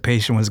some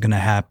dissipation was going to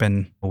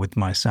happen with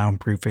my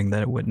soundproofing,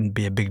 that it wouldn't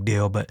be a big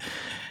deal. But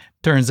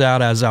turns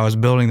out as I was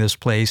building this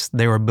place,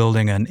 they were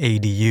building an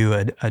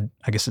ADU,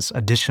 I guess it's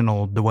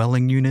additional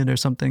dwelling unit or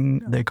something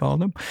they call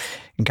them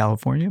in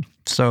California.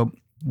 So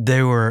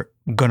they were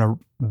going to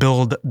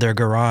build their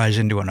garage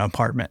into an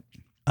apartment,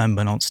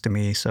 unbeknownst to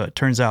me. So it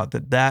turns out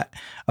that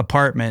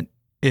apartment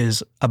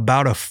is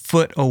about a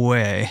foot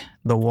away.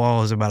 The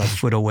wall is about a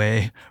foot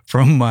away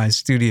from my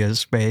studio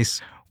space,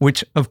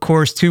 which of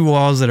course, two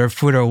walls that are a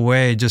foot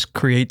away just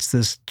creates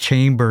this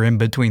chamber in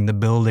between the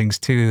buildings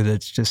too.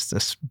 That's just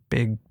this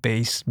big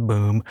bass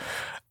boom.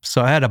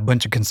 So I had a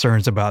bunch of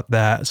concerns about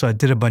that. So I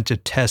did a bunch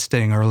of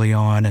testing early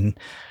on, and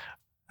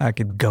I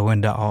could go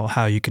into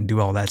how you can do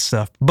all that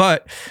stuff.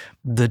 But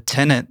the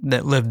tenant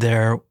that lived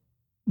there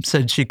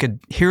said she could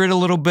hear it a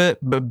little bit,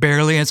 but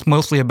barely. It's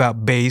mostly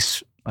about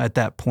bass at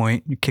that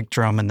point, you kick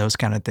drum and those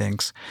kind of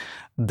things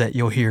that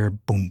you'll hear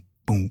boom,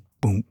 boom,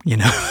 boom,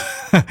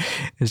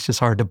 It's just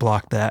hard to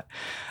block that.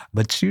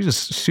 But she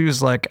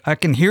was like, I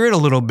can hear it a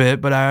little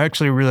bit, but I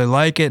actually really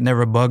like it. It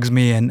never bugs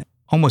me. And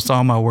almost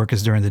all my work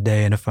is during the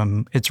day.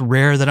 And it's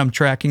rare that I'm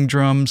tracking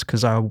drums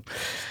because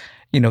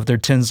if there are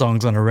 10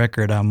 songs on a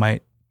record, I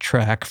might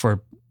track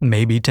for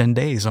maybe 10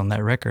 days on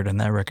that record, and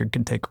that record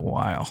can take a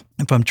while.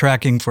 If I'm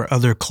tracking for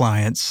other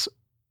clients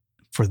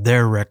for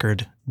their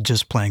record,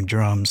 just playing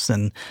drums,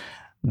 then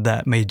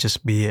that may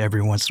just be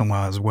every once in a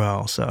while as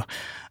well. So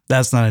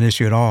that's not an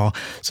issue at all.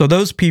 So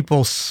those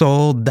people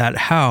sold that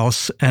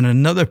house and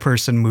another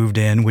person moved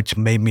in, which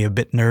made me a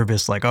bit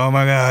nervous. Like, oh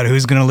my God,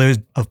 who's going to live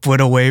a foot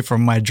away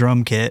from my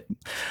drum kit?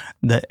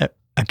 That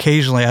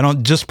occasionally, I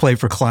don't just play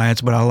for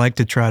clients, but I like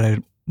to try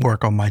to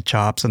work on my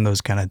chops and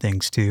those kind of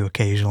things too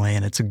occasionally.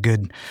 And it's a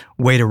good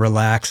way to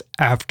relax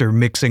after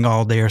mixing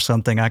all day or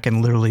something. I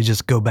can literally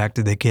just go back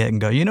to the kit and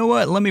go, you know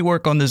what, let me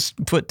work on this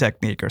foot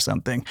technique or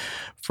something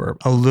for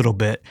a little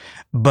bit.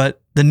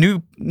 But the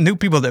new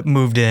people that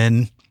moved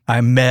in,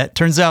 I met,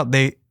 turns out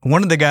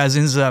one of the guys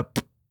ends up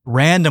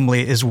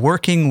randomly is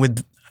working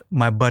with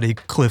my buddy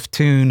Cliff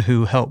Toon,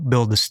 who helped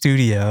build the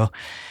studio.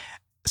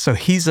 So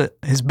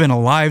has been a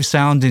live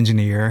sound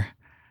engineer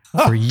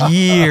for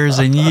years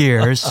and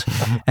years,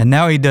 and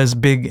now he does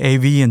big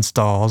AV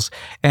installs.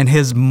 And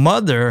his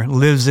mother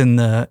lives in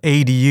the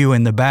ADU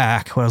in the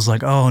back. I was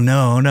like, oh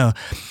no.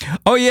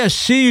 Oh yeah,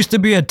 she used to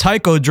be a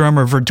taiko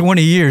drummer for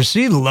 20 years.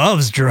 She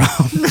loves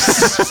drums. So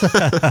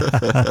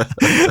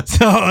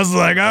I was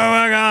like, oh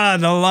my God,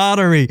 the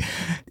lottery.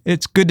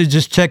 It's good to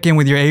just check in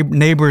with your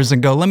neighbors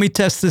and go, let me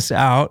test this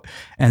out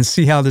and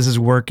see how this is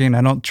working.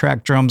 I don't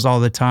track drums all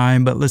the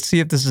time, but let's see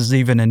if this is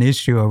even an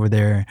issue over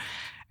there.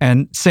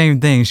 And same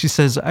thing. She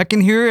says, I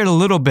can hear it a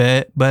little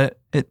bit, but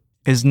it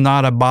is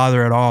not a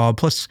bother at all.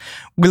 Plus,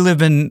 we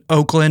live in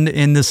Oakland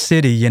in the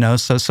city,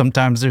 so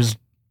sometimes there's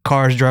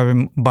cars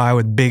driving by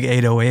with big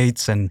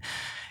 808s and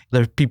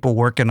there's people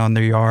working on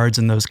their yards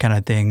and those kind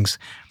of things.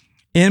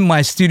 In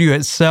my studio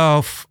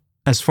itself,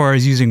 as far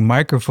as using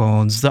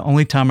microphones, the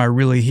only time I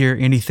really hear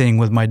anything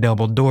with my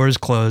double doors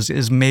closed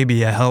is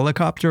maybe a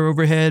helicopter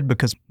overhead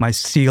because my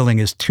ceiling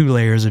is 2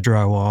 layers of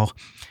drywall.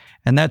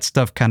 And that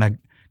stuff kind of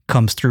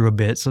comes through a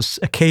bit. So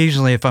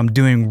occasionally if I'm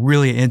doing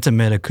really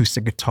intimate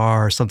acoustic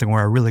guitar or something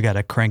where I really got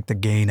to crank the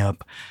gain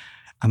up,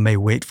 I may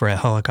wait for a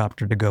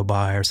helicopter to go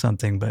by or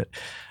something, but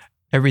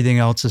everything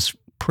else is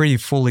pretty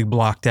fully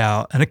blocked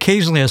out. And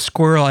occasionally a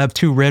squirrel, I have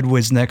 2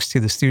 redwoods next to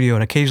the studio,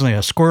 and occasionally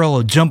a squirrel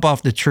will jump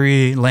off the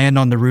tree, land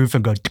on the roof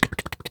and go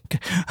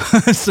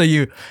so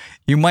you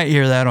might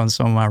hear that on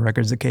some of my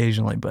records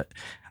occasionally, but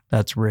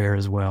that's rare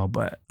as well.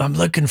 But I'm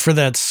looking for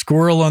that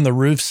squirrel on the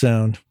roof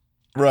sound.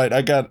 Right,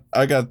 I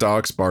got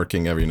dogs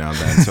barking every now and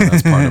then, so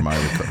that's part of my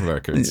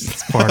records.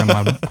 It's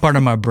part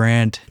of my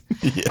brand.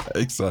 Yeah,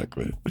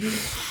 exactly. I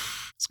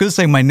was going to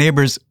say my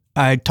neighbors,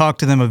 I talked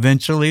to them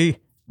eventually,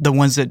 the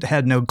ones that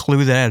had no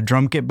clue that I had a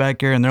drum kit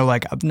back here, and they're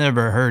like, I've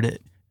never heard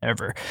it,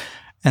 ever.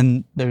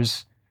 And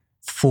there's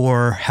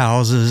 4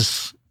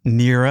 houses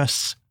near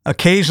us.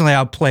 Occasionally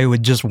I'll play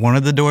with just one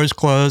of the doors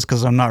closed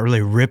because I'm not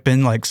really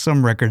ripping. Like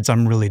some records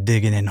I'm really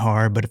digging in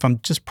hard, but if I'm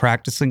just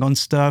practicing on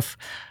stuff,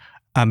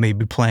 I may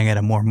be playing at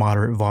a more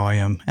moderate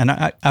volume. And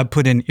I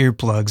put in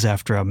earplugs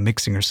after I'm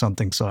mixing or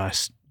something so I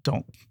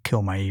don't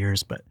kill my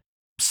ears. But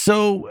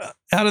so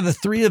out of the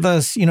 3 of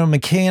us,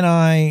 McKay and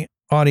I,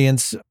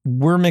 audience,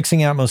 we're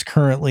mixing out most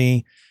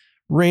currently.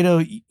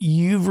 Rado,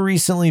 you've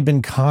recently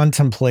been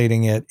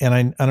contemplating it.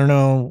 And I don't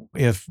know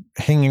if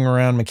hanging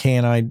around McKay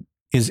and I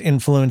is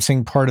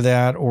influencing part of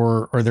that,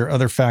 or are there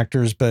other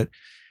factors, but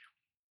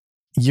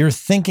you're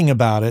thinking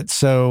about it.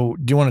 So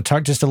do you want to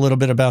talk just a little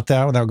bit about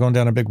that without going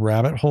down a big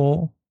rabbit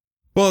hole?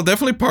 Well,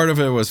 definitely part of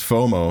it was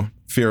FOMO,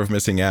 fear of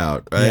missing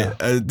out. Right?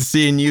 Yeah.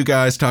 Seeing you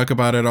guys talk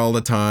about it all the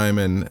time,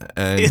 and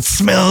it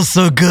smells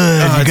so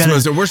good.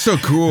 We're so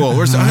cool.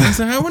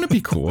 I want to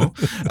be cool.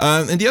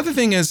 And the other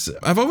thing is,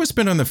 I've always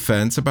been on the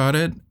fence about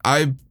it.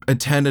 I've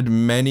attended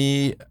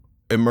many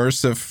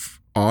immersive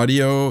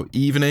audio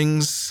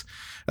evenings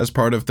as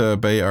part of the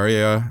Bay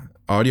Area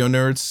Audio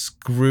Nerds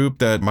group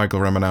that Michael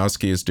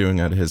Romanowski is doing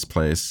at his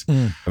place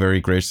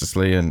very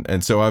graciously.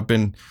 And so I've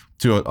been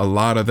to a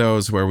lot of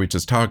those where we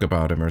just talk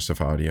about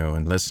immersive audio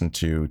and listen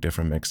to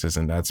different mixes.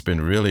 And that's been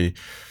really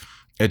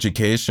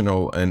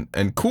educational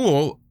and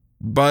cool.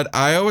 But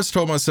I always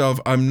told myself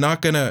I'm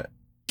not going to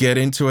get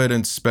into it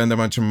and spend a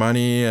bunch of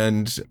money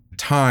and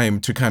time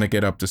to kind of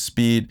get up to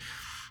speed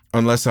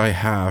unless I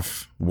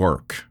have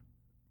work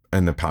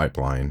in the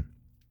pipeline.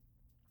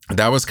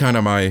 That was kind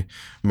of my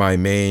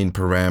main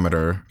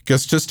parameter,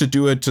 because just to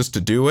do it,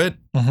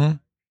 mm-hmm.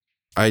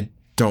 I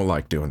don't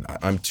like doing that.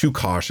 I'm too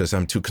cautious.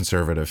 I'm too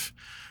conservative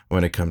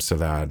when it comes to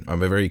that.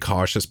 I'm a very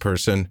cautious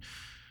person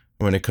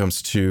when it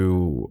comes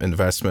to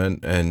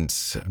investment and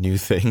new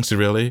things,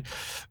 really.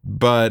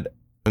 But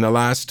in the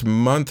last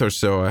month or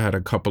so, I had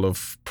a couple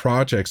of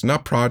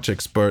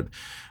but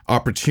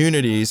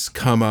opportunities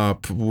come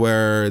up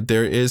where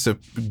there is a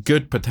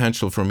good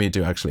potential for me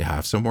to actually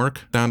have some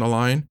work down the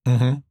line.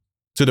 Mm-hmm.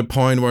 To the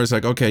point where it's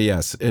like, okay,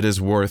 yes, it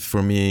is worth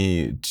for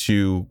me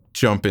to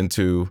jump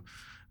into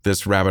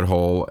this rabbit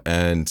hole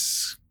and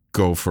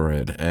go for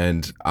it.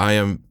 And I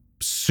am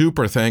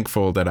super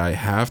thankful that I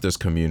have this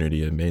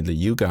community, and mainly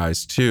you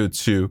guys too,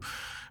 to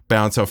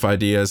bounce off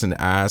ideas and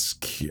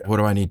ask, what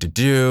do I need to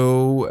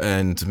do?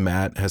 And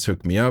Matt has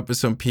hooked me up with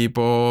some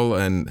people.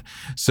 And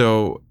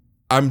so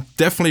I'm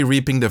definitely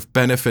reaping the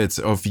benefits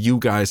of you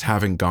guys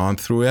having gone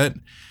through it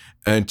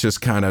and just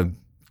kind of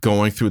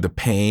going through the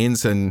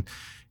pains, and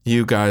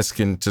you guys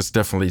can just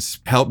definitely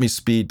help me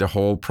speed the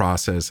whole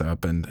process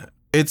up. And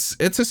it's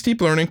a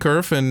steep learning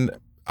curve, and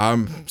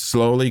I'm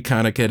slowly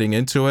kind of getting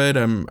into it.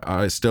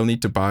 I still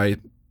need to buy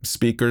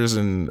speakers,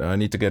 and I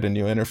need to get a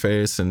new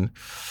interface, and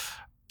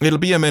it'll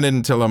be a minute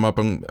until I'm up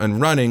and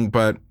running,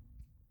 but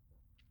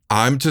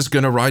I'm just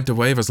going to ride the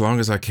wave as long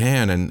as I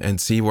can and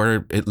see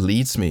where it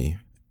leads me.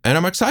 And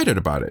I'm excited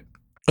about it.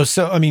 Oh,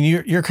 so, I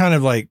mean, you're kind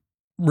of like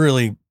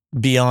really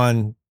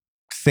beyond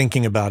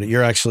thinking about it.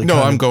 You're actually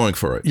No, I'm going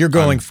for it. You're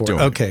going for it.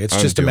 Okay.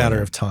 It's just a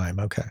matter of time.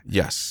 Okay.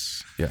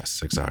 Yes,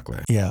 exactly.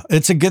 Yeah.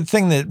 It's a good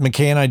thing that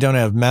McKay and I don't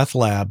have meth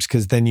labs,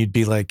 because then you'd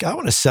be like, I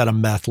want to set a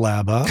meth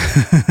lab up.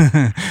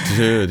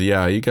 Dude,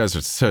 yeah, you guys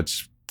are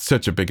such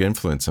a big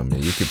influence on me.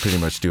 You could pretty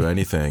much do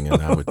anything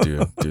and I would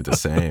do the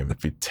same.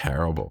 It'd be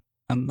terrible.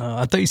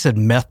 I thought you said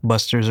meth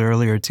busters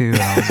earlier too.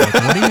 And I was like,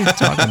 what are you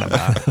talking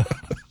about?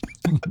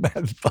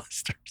 Meth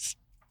busters.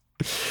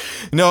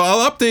 No,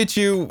 I'll update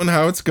you on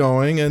how it's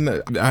going. And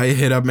I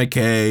hit up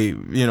McKay,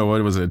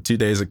 what was it, 2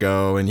 days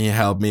ago, and he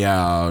helped me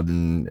out.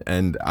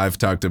 And I've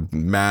talked to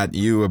Matt,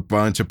 you a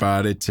bunch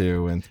about it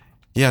too. And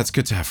yeah, it's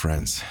good to have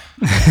friends.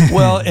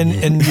 Well,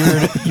 and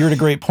you're at a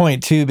great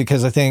point too,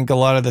 because I think a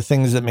lot of the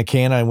things that McKay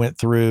and I went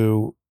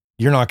through,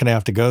 you're not going to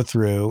have to go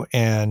through.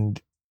 And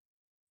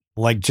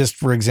like, just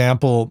for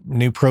example,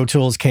 new Pro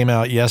Tools came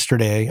out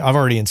yesterday. I've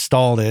already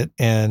installed it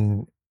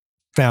and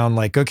found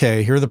like,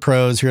 okay, here are the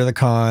pros, here are the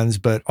cons,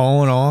 but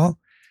all in all,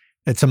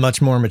 it's a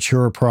much more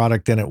mature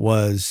product than it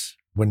was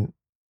when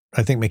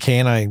I think McKay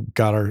and I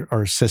got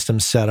our system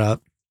set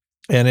up,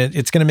 and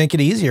it's going to make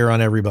it easier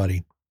on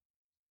everybody.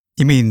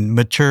 You mean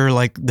mature,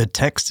 like the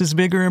text is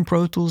bigger in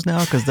Pro Tools now?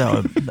 Because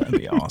that'd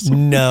be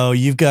awesome. No,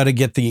 you've got to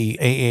get the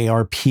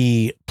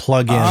AARP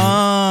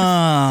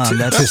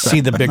plugin to see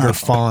the bigger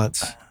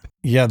fonts.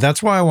 Yeah,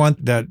 that's why I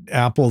want that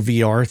Apple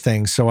VR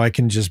thing, so I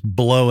can just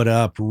blow it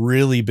up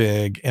really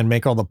big and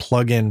make all the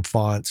plug-in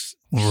fonts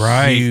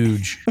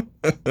huge.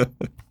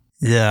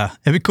 Yeah,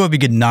 it'd be cool if you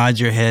could nod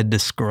your head to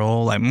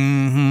scroll, like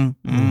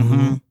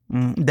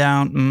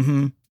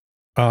down,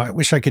 I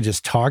wish I could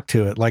just talk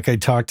to it, like I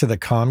talk to the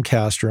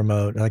Comcast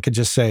remote, and I could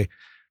just say,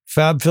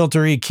 Fab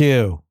Filter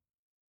EQ,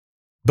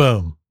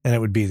 boom, and it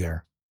would be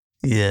there.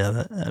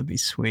 Yeah, that'd be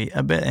sweet.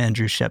 I bet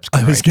Andrew Shep's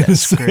I was going to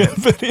say,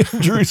 but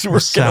Andrew's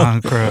working on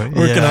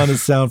his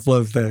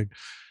SoundFlow thing.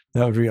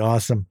 That would be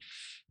awesome.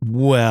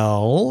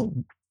 Well,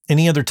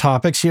 any other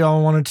topics you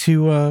all wanted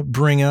to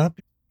bring up?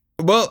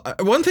 Well,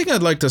 one thing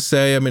I'd like to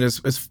say, I mean,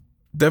 it's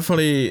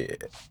definitely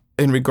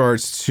in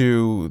regards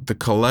to the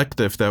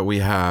collective that we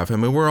have. I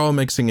mean, we're all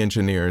mixing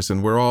engineers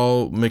and we're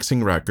all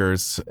mixing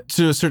records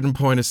to a certain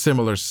point, a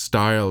similar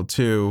style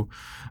too.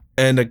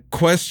 And a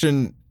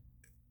question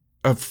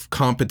of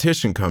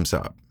competition comes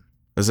up.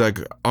 It's like,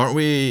 aren't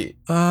we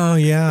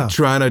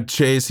trying to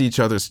chase each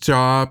other's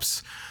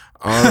chops?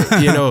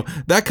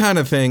 That kind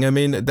of thing. I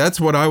mean,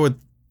 that's what I would,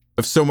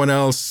 if someone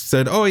else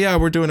said, oh yeah,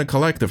 we're doing a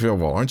collective.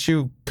 Well, aren't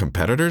you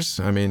competitors?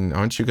 I mean,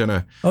 aren't you going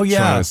to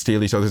try to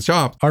steal each other's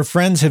chops? Our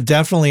friends have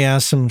definitely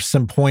asked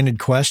some pointed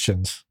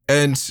questions.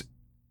 And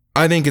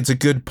I think it's a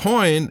good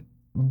point,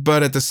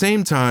 but at the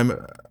same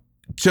time,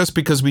 just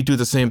because we do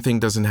the same thing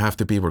doesn't have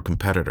to be we're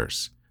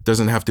competitors.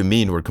 Doesn't have to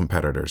mean we're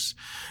competitors.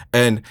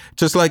 And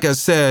just like I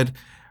said,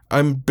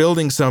 I'm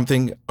building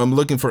something, I'm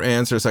looking for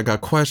answers, I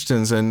got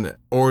questions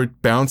or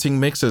bouncing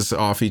mixes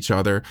off each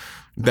other.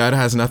 That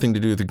has nothing to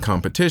do with the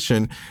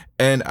competition.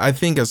 And I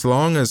think as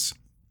long as,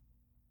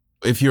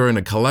 if you're in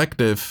a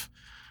collective,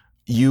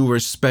 you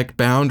respect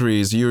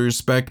boundaries,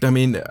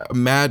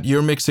 Matt,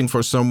 you're mixing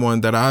for someone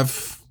that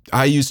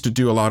I used to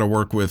do a lot of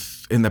work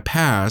with in the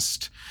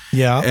past.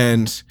 Yeah.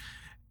 And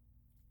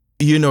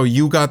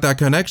you got that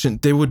connection.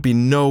 There would be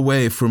no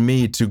way for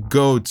me to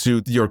go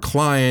to your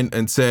client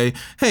and say,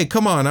 hey,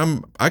 come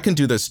on, I can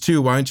do this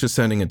too. Why aren't you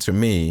sending it to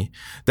me?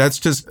 That's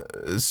just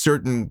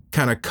certain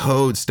kind of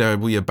codes that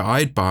we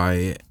abide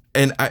by.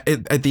 And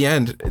at the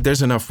end,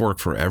 there's enough work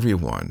for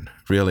everyone,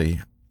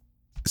 really.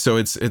 So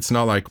it's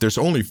not like there's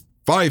only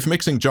 5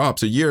 mixing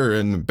jobs a year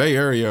in the Bay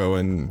Area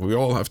and we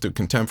all have to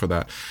contend for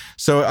that.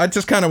 So I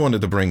just kind of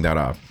wanted to bring that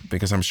up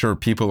because I'm sure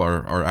people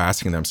are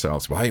asking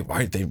themselves, why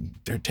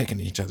they're taking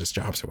each other's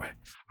jobs away.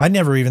 I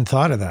never even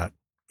thought of that.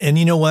 And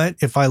you know what?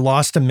 If I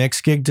lost a mix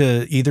gig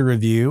to either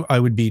of you, I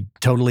would be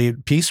totally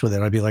at peace with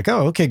it. I'd be like,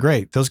 oh, okay,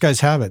 great. Those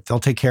guys have it. They'll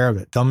take care of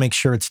it. They'll make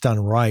sure it's done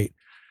right.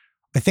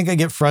 I think I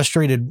get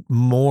frustrated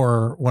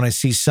more when I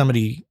see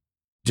somebody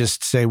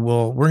just say,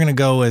 well, we're going to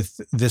go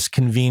with this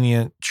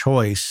convenient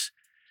choice.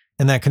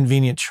 And that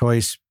convenient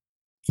choice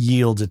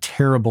yields a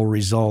terrible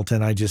result.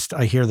 And I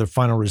hear the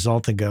final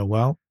result and go,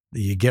 well,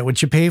 you get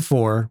what you pay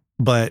for.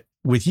 But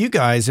with you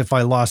guys, if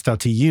I lost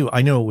out to you,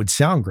 I know it would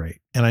sound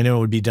great and I know it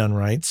would be done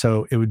right.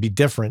 So it would be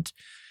different.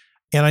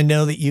 And I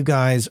know that you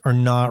guys are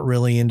not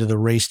really into the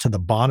race to the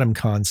bottom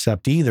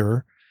concept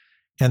either,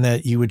 and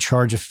that you would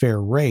charge a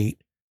fair rate.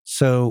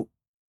 So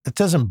it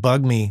doesn't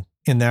bug me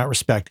in that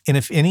respect. And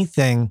if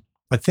anything,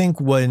 I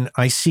think when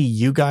I see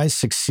you guys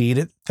succeed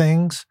at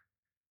things,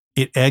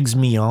 it eggs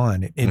me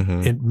on.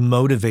 It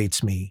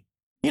motivates me.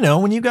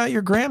 When you got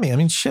your Grammy, I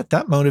mean, shit,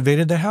 that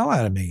motivated the hell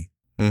out of me.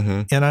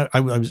 Mm-hmm. And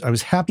I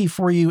was happy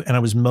for you and I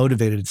was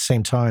motivated at the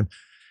same time.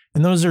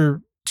 And those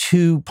are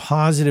two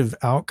positive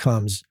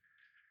outcomes.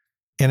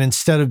 And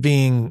instead of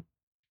being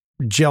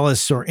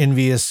jealous or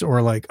envious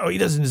or like, oh, he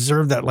doesn't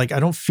deserve that. Like, I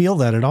don't feel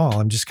that at all.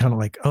 I'm just kind of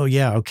like, oh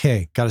yeah,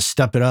 okay, got to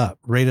step it up.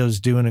 Rado's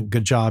doing a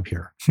good job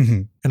here.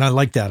 And I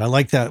like that.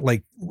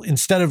 Like,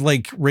 instead of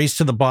like race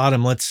to the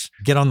bottom, let's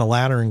get on the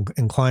ladder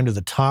and climb to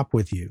the top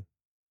with you.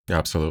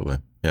 Absolutely.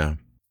 Yeah.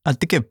 I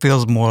think it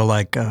feels more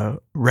like a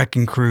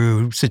wrecking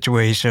crew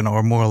situation,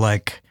 or more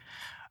like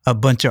a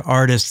bunch of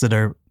artists that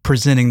are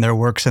presenting their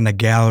works in a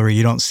gallery.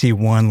 You don't see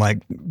one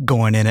like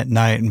going in at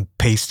night and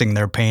pasting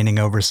their painting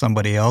over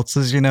somebody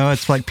else's,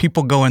 It's like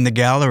people go in the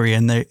gallery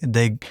and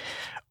they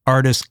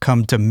artists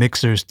come to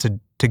mixers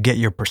to get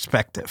your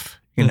perspective,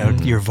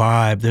 your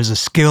vibe. There's a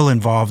skill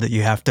involved that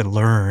you have to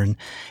learn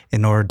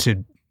in order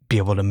to be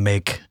able to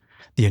make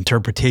the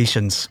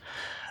interpretations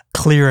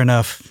clear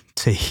enough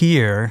to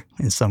hear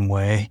in some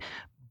way.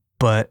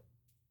 But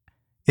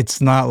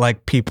it's not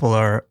like people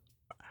are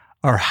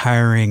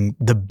hiring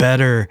the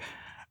better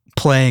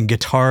playing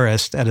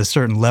guitarist at a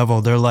certain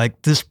level. They're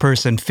like, this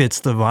person fits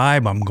the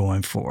vibe I'm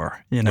going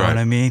for. You know what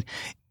I mean?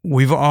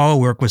 We've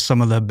all worked with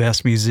some of the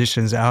best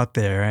musicians out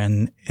there,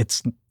 and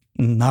it's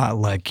not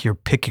like you're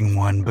picking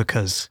one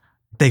because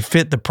they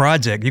fit the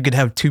project. You could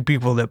have two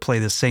people that play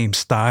the same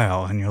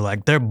style, and you're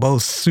like, they're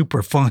both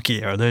super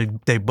funky, or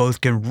they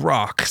both can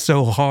rock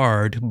so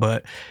hard,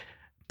 but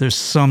there's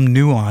some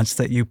nuance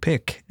that you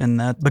pick, and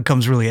that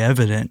becomes really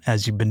evident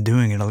as you've been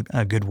doing it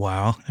a good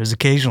while. There's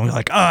occasionally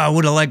like, I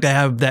would have liked to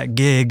have that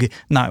gig,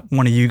 not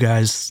one of you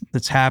guys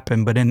that's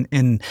happened, but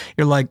in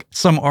you're like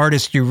some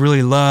artist you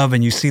really love,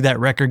 and you see that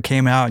record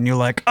came out, and you're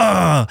like,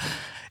 I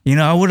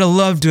would have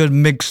loved to have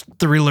mixed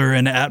Thriller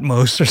and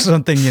Atmos or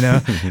something,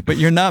 but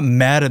you're not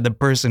mad at the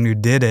person who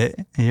did it.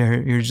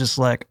 You're just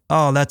like,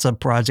 oh, that's a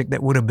project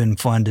that would have been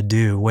fun to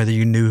do, whether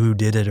you knew who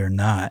did it or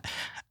not.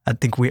 I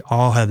think we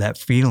all have that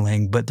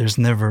feeling, but there's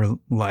never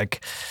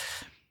like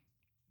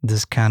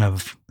this kind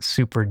of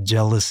super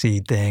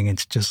jealousy thing.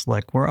 It's just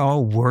like we're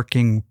all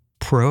working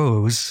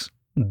pros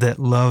that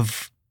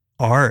love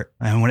art.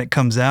 And when it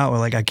comes out, we're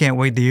like, I can't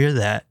wait to hear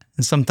that.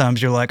 And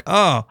sometimes you're like,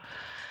 oh,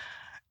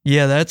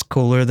 yeah, that's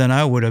cooler than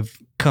I would have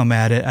come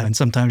at it. And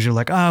sometimes you're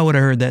like, oh, I would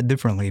have heard that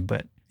differently.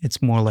 But it's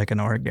more like an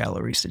art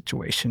gallery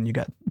situation. You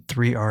got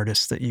 3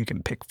 artists that you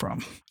can pick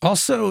from.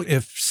 Also,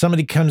 if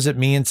somebody comes at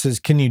me and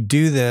says, can you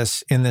do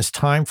this in this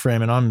time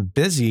frame, and I'm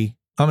busy,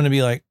 I'm going to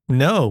be like,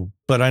 no,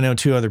 but I know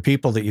 2 other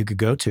people that you could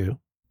go to.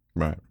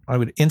 Right. I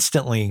would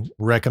instantly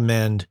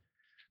recommend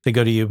they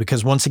go to you,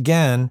 because once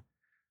again,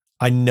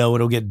 I know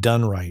it'll get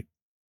done right.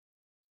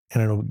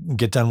 And it'll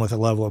get done with a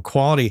level of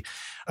quality.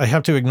 I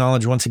have to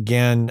acknowledge once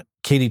again,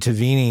 Katie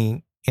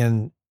Tavini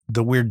and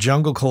the Weird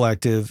Jungle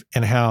Collective,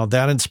 and how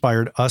that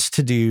inspired us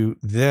to do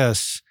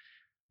this.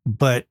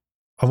 But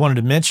I wanted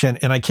to mention,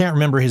 and I can't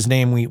remember his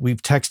name.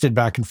 We've texted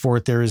back and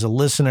forth. There is a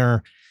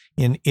listener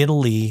in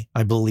Italy,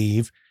 I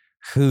believe,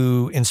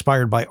 who,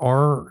 inspired by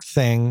our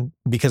thing,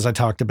 because I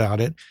talked about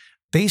it,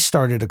 they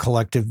started a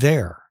collective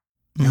there,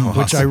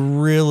 which I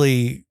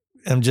really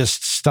am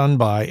just stunned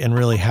by and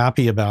really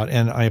happy about.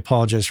 And I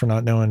apologize for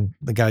not knowing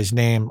the guy's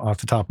name off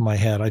the top of my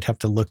head. I'd have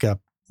to look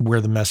up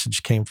where the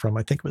message came from.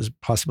 I think it was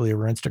possibly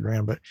over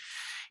Instagram. But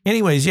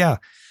anyways, yeah,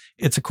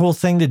 it's a cool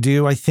thing to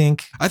do, I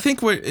think. I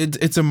think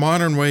it's a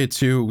modern way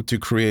to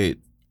create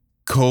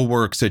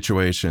co-work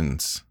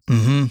situations.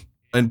 Mm-hmm.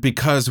 And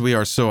because we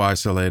are so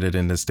isolated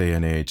in this day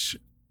and age,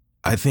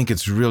 I think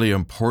it's really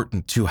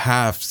important to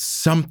have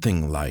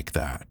something like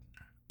that,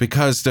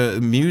 because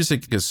the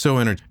music is so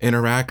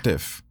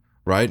interactive,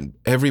 right?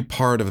 Every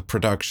part of the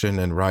production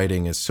and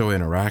writing is so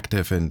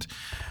interactive, and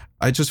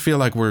I just feel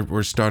like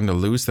we're starting to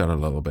lose that a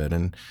little bit.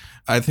 And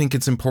I think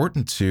it's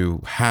important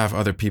to have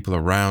other people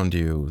around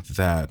you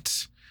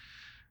that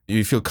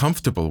you feel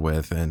comfortable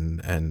with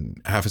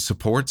and have a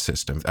support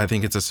system. I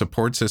think it's a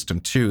support system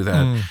too,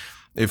 that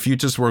if you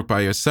just work by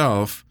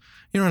yourself,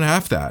 you don't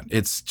have that.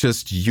 It's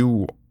just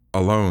you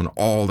alone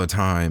all the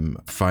time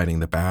fighting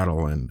the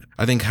battle. And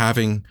I think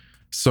having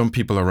some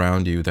people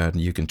around you that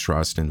you can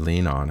trust and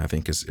lean on, I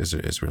think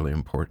is really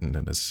important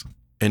in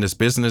this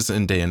business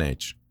and day and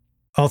age.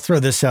 I'll throw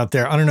this out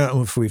there. I don't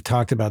know if we've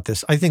talked about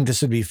this. I think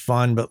this would be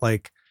fun, but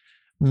like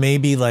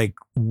maybe like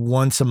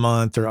once a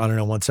month, or I don't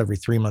know, once every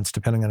 3 months,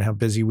 depending on how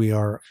busy we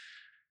are.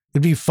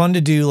 It'd be fun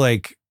to do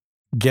like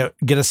get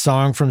a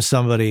song from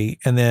somebody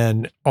and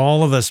then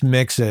all of us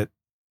mix it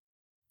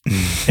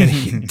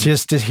and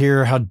just to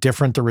hear how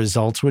different the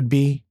results would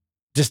be.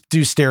 Just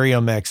do stereo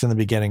mix in the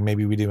beginning.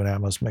 Maybe we do an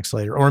Atmos mix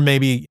later, or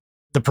maybe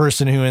the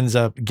person who ends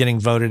up getting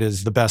voted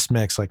as the best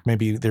mix, like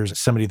maybe there's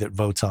somebody that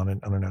votes on it.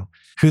 I don't know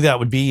who that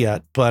would be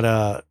yet,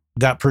 but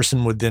that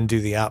person would then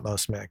do the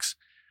Atmos mix,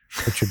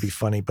 which would be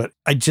funny. But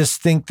I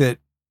just think that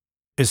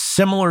as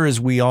similar as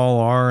we all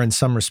are in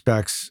some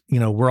respects,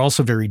 we're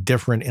also very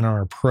different in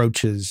our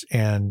approaches,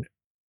 and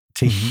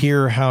to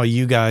hear how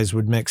you guys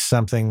would mix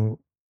something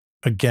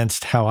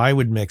against how I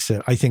would mix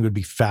it, I think would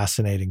be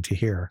fascinating to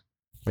hear.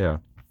 Yeah.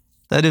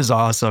 That is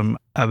awesome.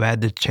 I've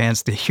had the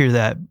chance to hear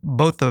that,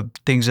 both the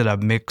things that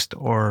I've mixed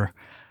or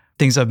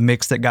things I've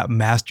mixed that got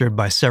mastered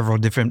by several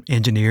different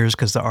engineers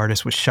because the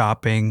artist was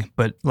shopping,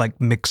 but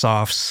like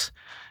mix-offs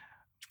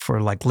for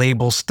like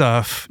label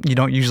stuff. You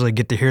don't usually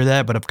get to hear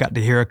that, but I've got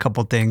to hear a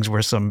couple things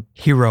where some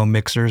hero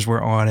mixers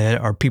were on it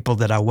or people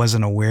that I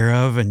wasn't aware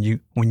of. And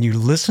when you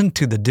listen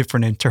to the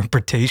different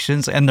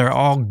interpretations and they're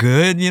all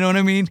good, you know what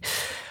I mean?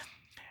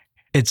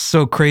 It's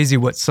so crazy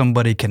what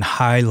somebody can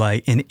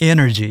highlight in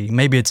energy.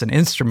 Maybe it's an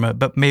instrument,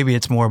 but maybe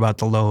it's more about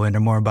the low end or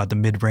more about the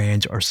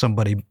mid-range, or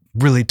somebody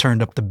really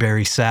turned up the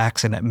bari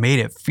sax and it made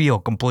it feel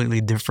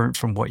completely different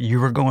from what you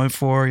were going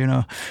for, you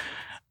know?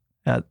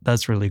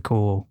 That's really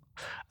cool.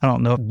 I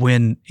don't know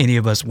when any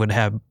of us would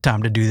have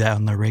time to do that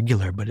on the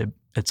regular, but it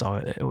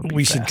would be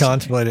we should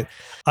contemplate it.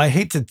 I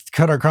hate to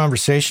cut our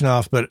conversation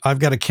off, but I've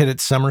got a kid at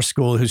summer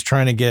school who's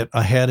trying to get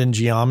ahead in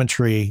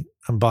geometry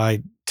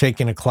by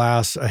taking a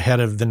class ahead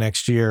of the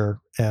next year.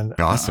 And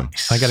Awesome.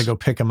 I got to go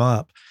pick him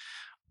up.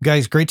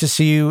 Guys, great to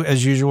see you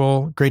as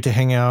usual. Great to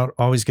hang out.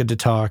 Always good to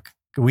talk.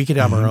 We could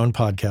have our own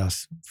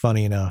podcast.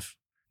 Funny enough.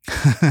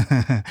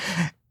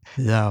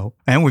 No.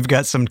 And we've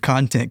got some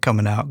content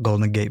coming out,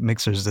 Golden Gate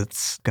Mixers,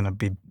 that's going to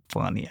be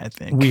funny, I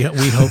think. We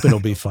hope it'll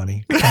be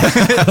funny.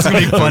 It's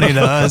going to be funny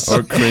to us.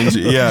 Or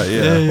cringy. Yeah.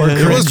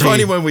 It was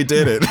funny when we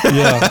did it.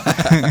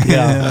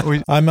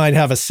 Yeah. I might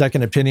have a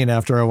second opinion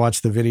after I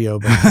watch the video,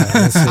 but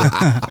we'll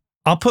see.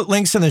 I'll put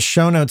links in the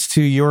show notes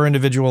to your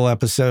individual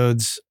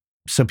episodes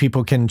so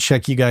people can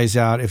check you guys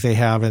out if they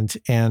haven't.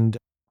 And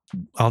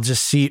I'll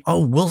just see.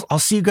 I'll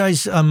see you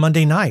guys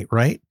Monday night,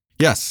 right?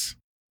 Yes.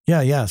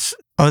 Yeah. Yes.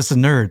 Oh, it's the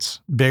nerds.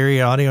 Barry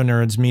Audio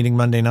Nerds meeting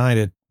Monday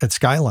night at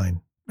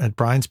Skyline at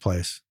Brian's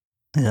place.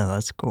 Yeah,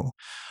 that's cool.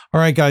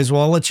 All right, guys.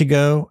 Well, I'll let you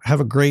go.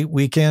 Have a great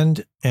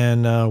weekend,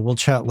 and we'll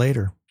chat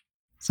later.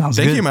 Sounds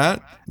good. Thank you,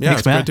 Matt. Yeah, Thanks,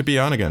 it's Matt. great to be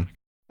on again.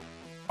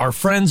 Our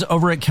friends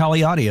over at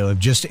Cali Audio have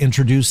just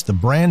introduced the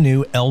brand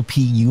new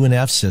LP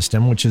UNF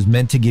system, which is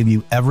meant to give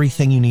you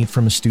everything you need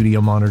from a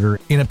studio monitor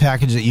in a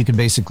package that you can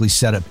basically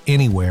set up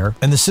anywhere.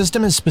 And the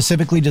system is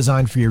specifically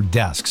designed for your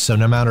desk. So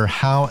no matter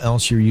how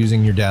else you're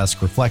using your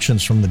desk,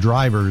 reflections from the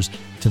drivers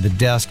to the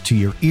desk to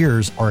your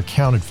ears are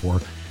accounted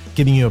for,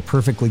 giving you a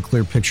perfectly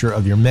clear picture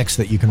of your mix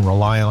that you can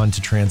rely on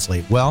to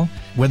translate well.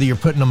 Whether you're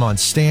putting them on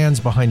stands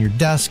behind your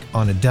desk,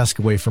 on a desk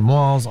away from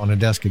walls, on a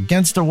desk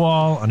against a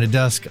wall, on a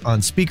desk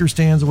on speaker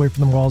stands away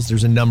from the walls,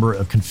 there's a number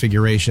of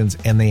configurations,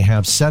 and they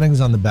have settings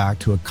on the back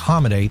to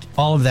accommodate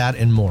all of that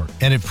and more.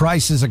 And if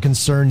price is a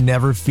concern,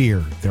 never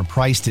fear. They're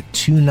priced at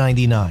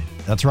 $299.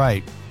 That's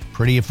right,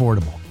 pretty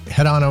affordable.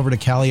 Head on over to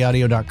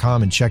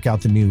caliaudio.com and check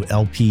out the new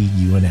LP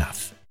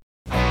UNF.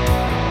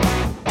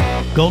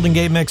 Golden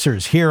Gate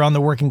Mixers here on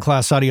the Working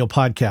Class Audio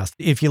Podcast.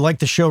 If you like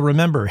the show,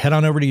 remember, head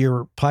on over to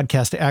your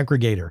podcast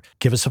aggregator.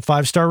 Give us a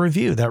 5-star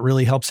review. That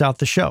really helps out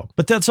the show.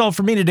 But that's all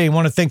for me today. I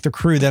want to thank the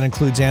crew. That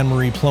includes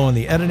Anne-Marie Plo in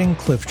the editing,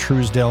 Cliff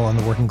Truesdale on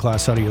the Working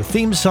Class Audio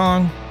theme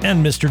song,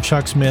 and Mr.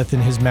 Chuck Smith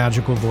and his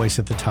magical voice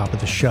at the top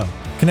of the show.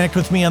 Connect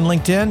with me on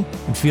LinkedIn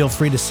and feel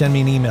free to send me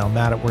an email,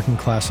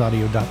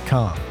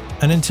 matt@workingclassaudio.com.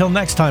 And until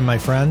next time, my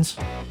friends,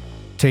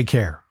 take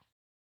care.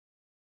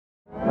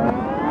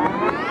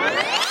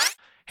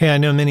 Hey, I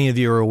know many of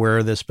you are aware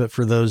of this, but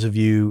for those of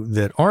you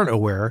that aren't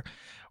aware,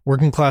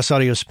 Working Class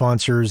Audio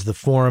sponsors the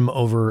forum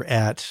over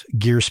at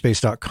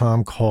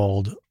gearspace.com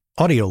called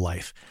Audio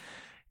Life.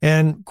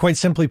 And quite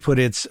simply put,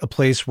 it's a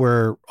place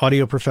where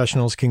audio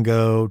professionals can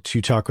go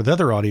to talk with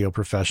other audio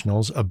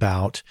professionals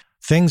about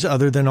things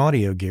other than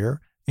audio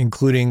gear,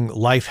 including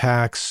life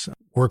hacks,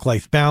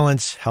 work-life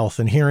balance, health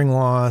and hearing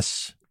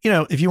loss. You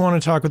know, if you want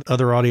to talk with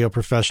other audio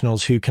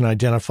professionals who can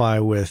identify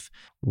with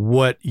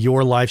what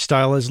your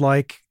lifestyle is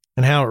like,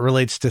 and how it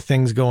relates to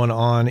things going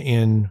on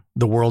in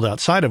the world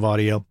outside of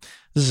audio,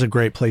 this is a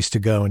great place to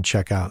go and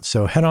check out.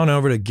 So head on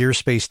over to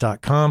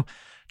gearspace.com,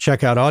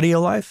 check out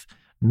Audio Life,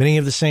 many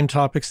of the same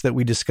topics that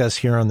we discuss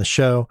here on the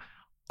show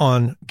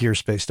on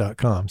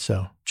gearspace.com.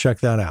 So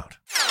check that out.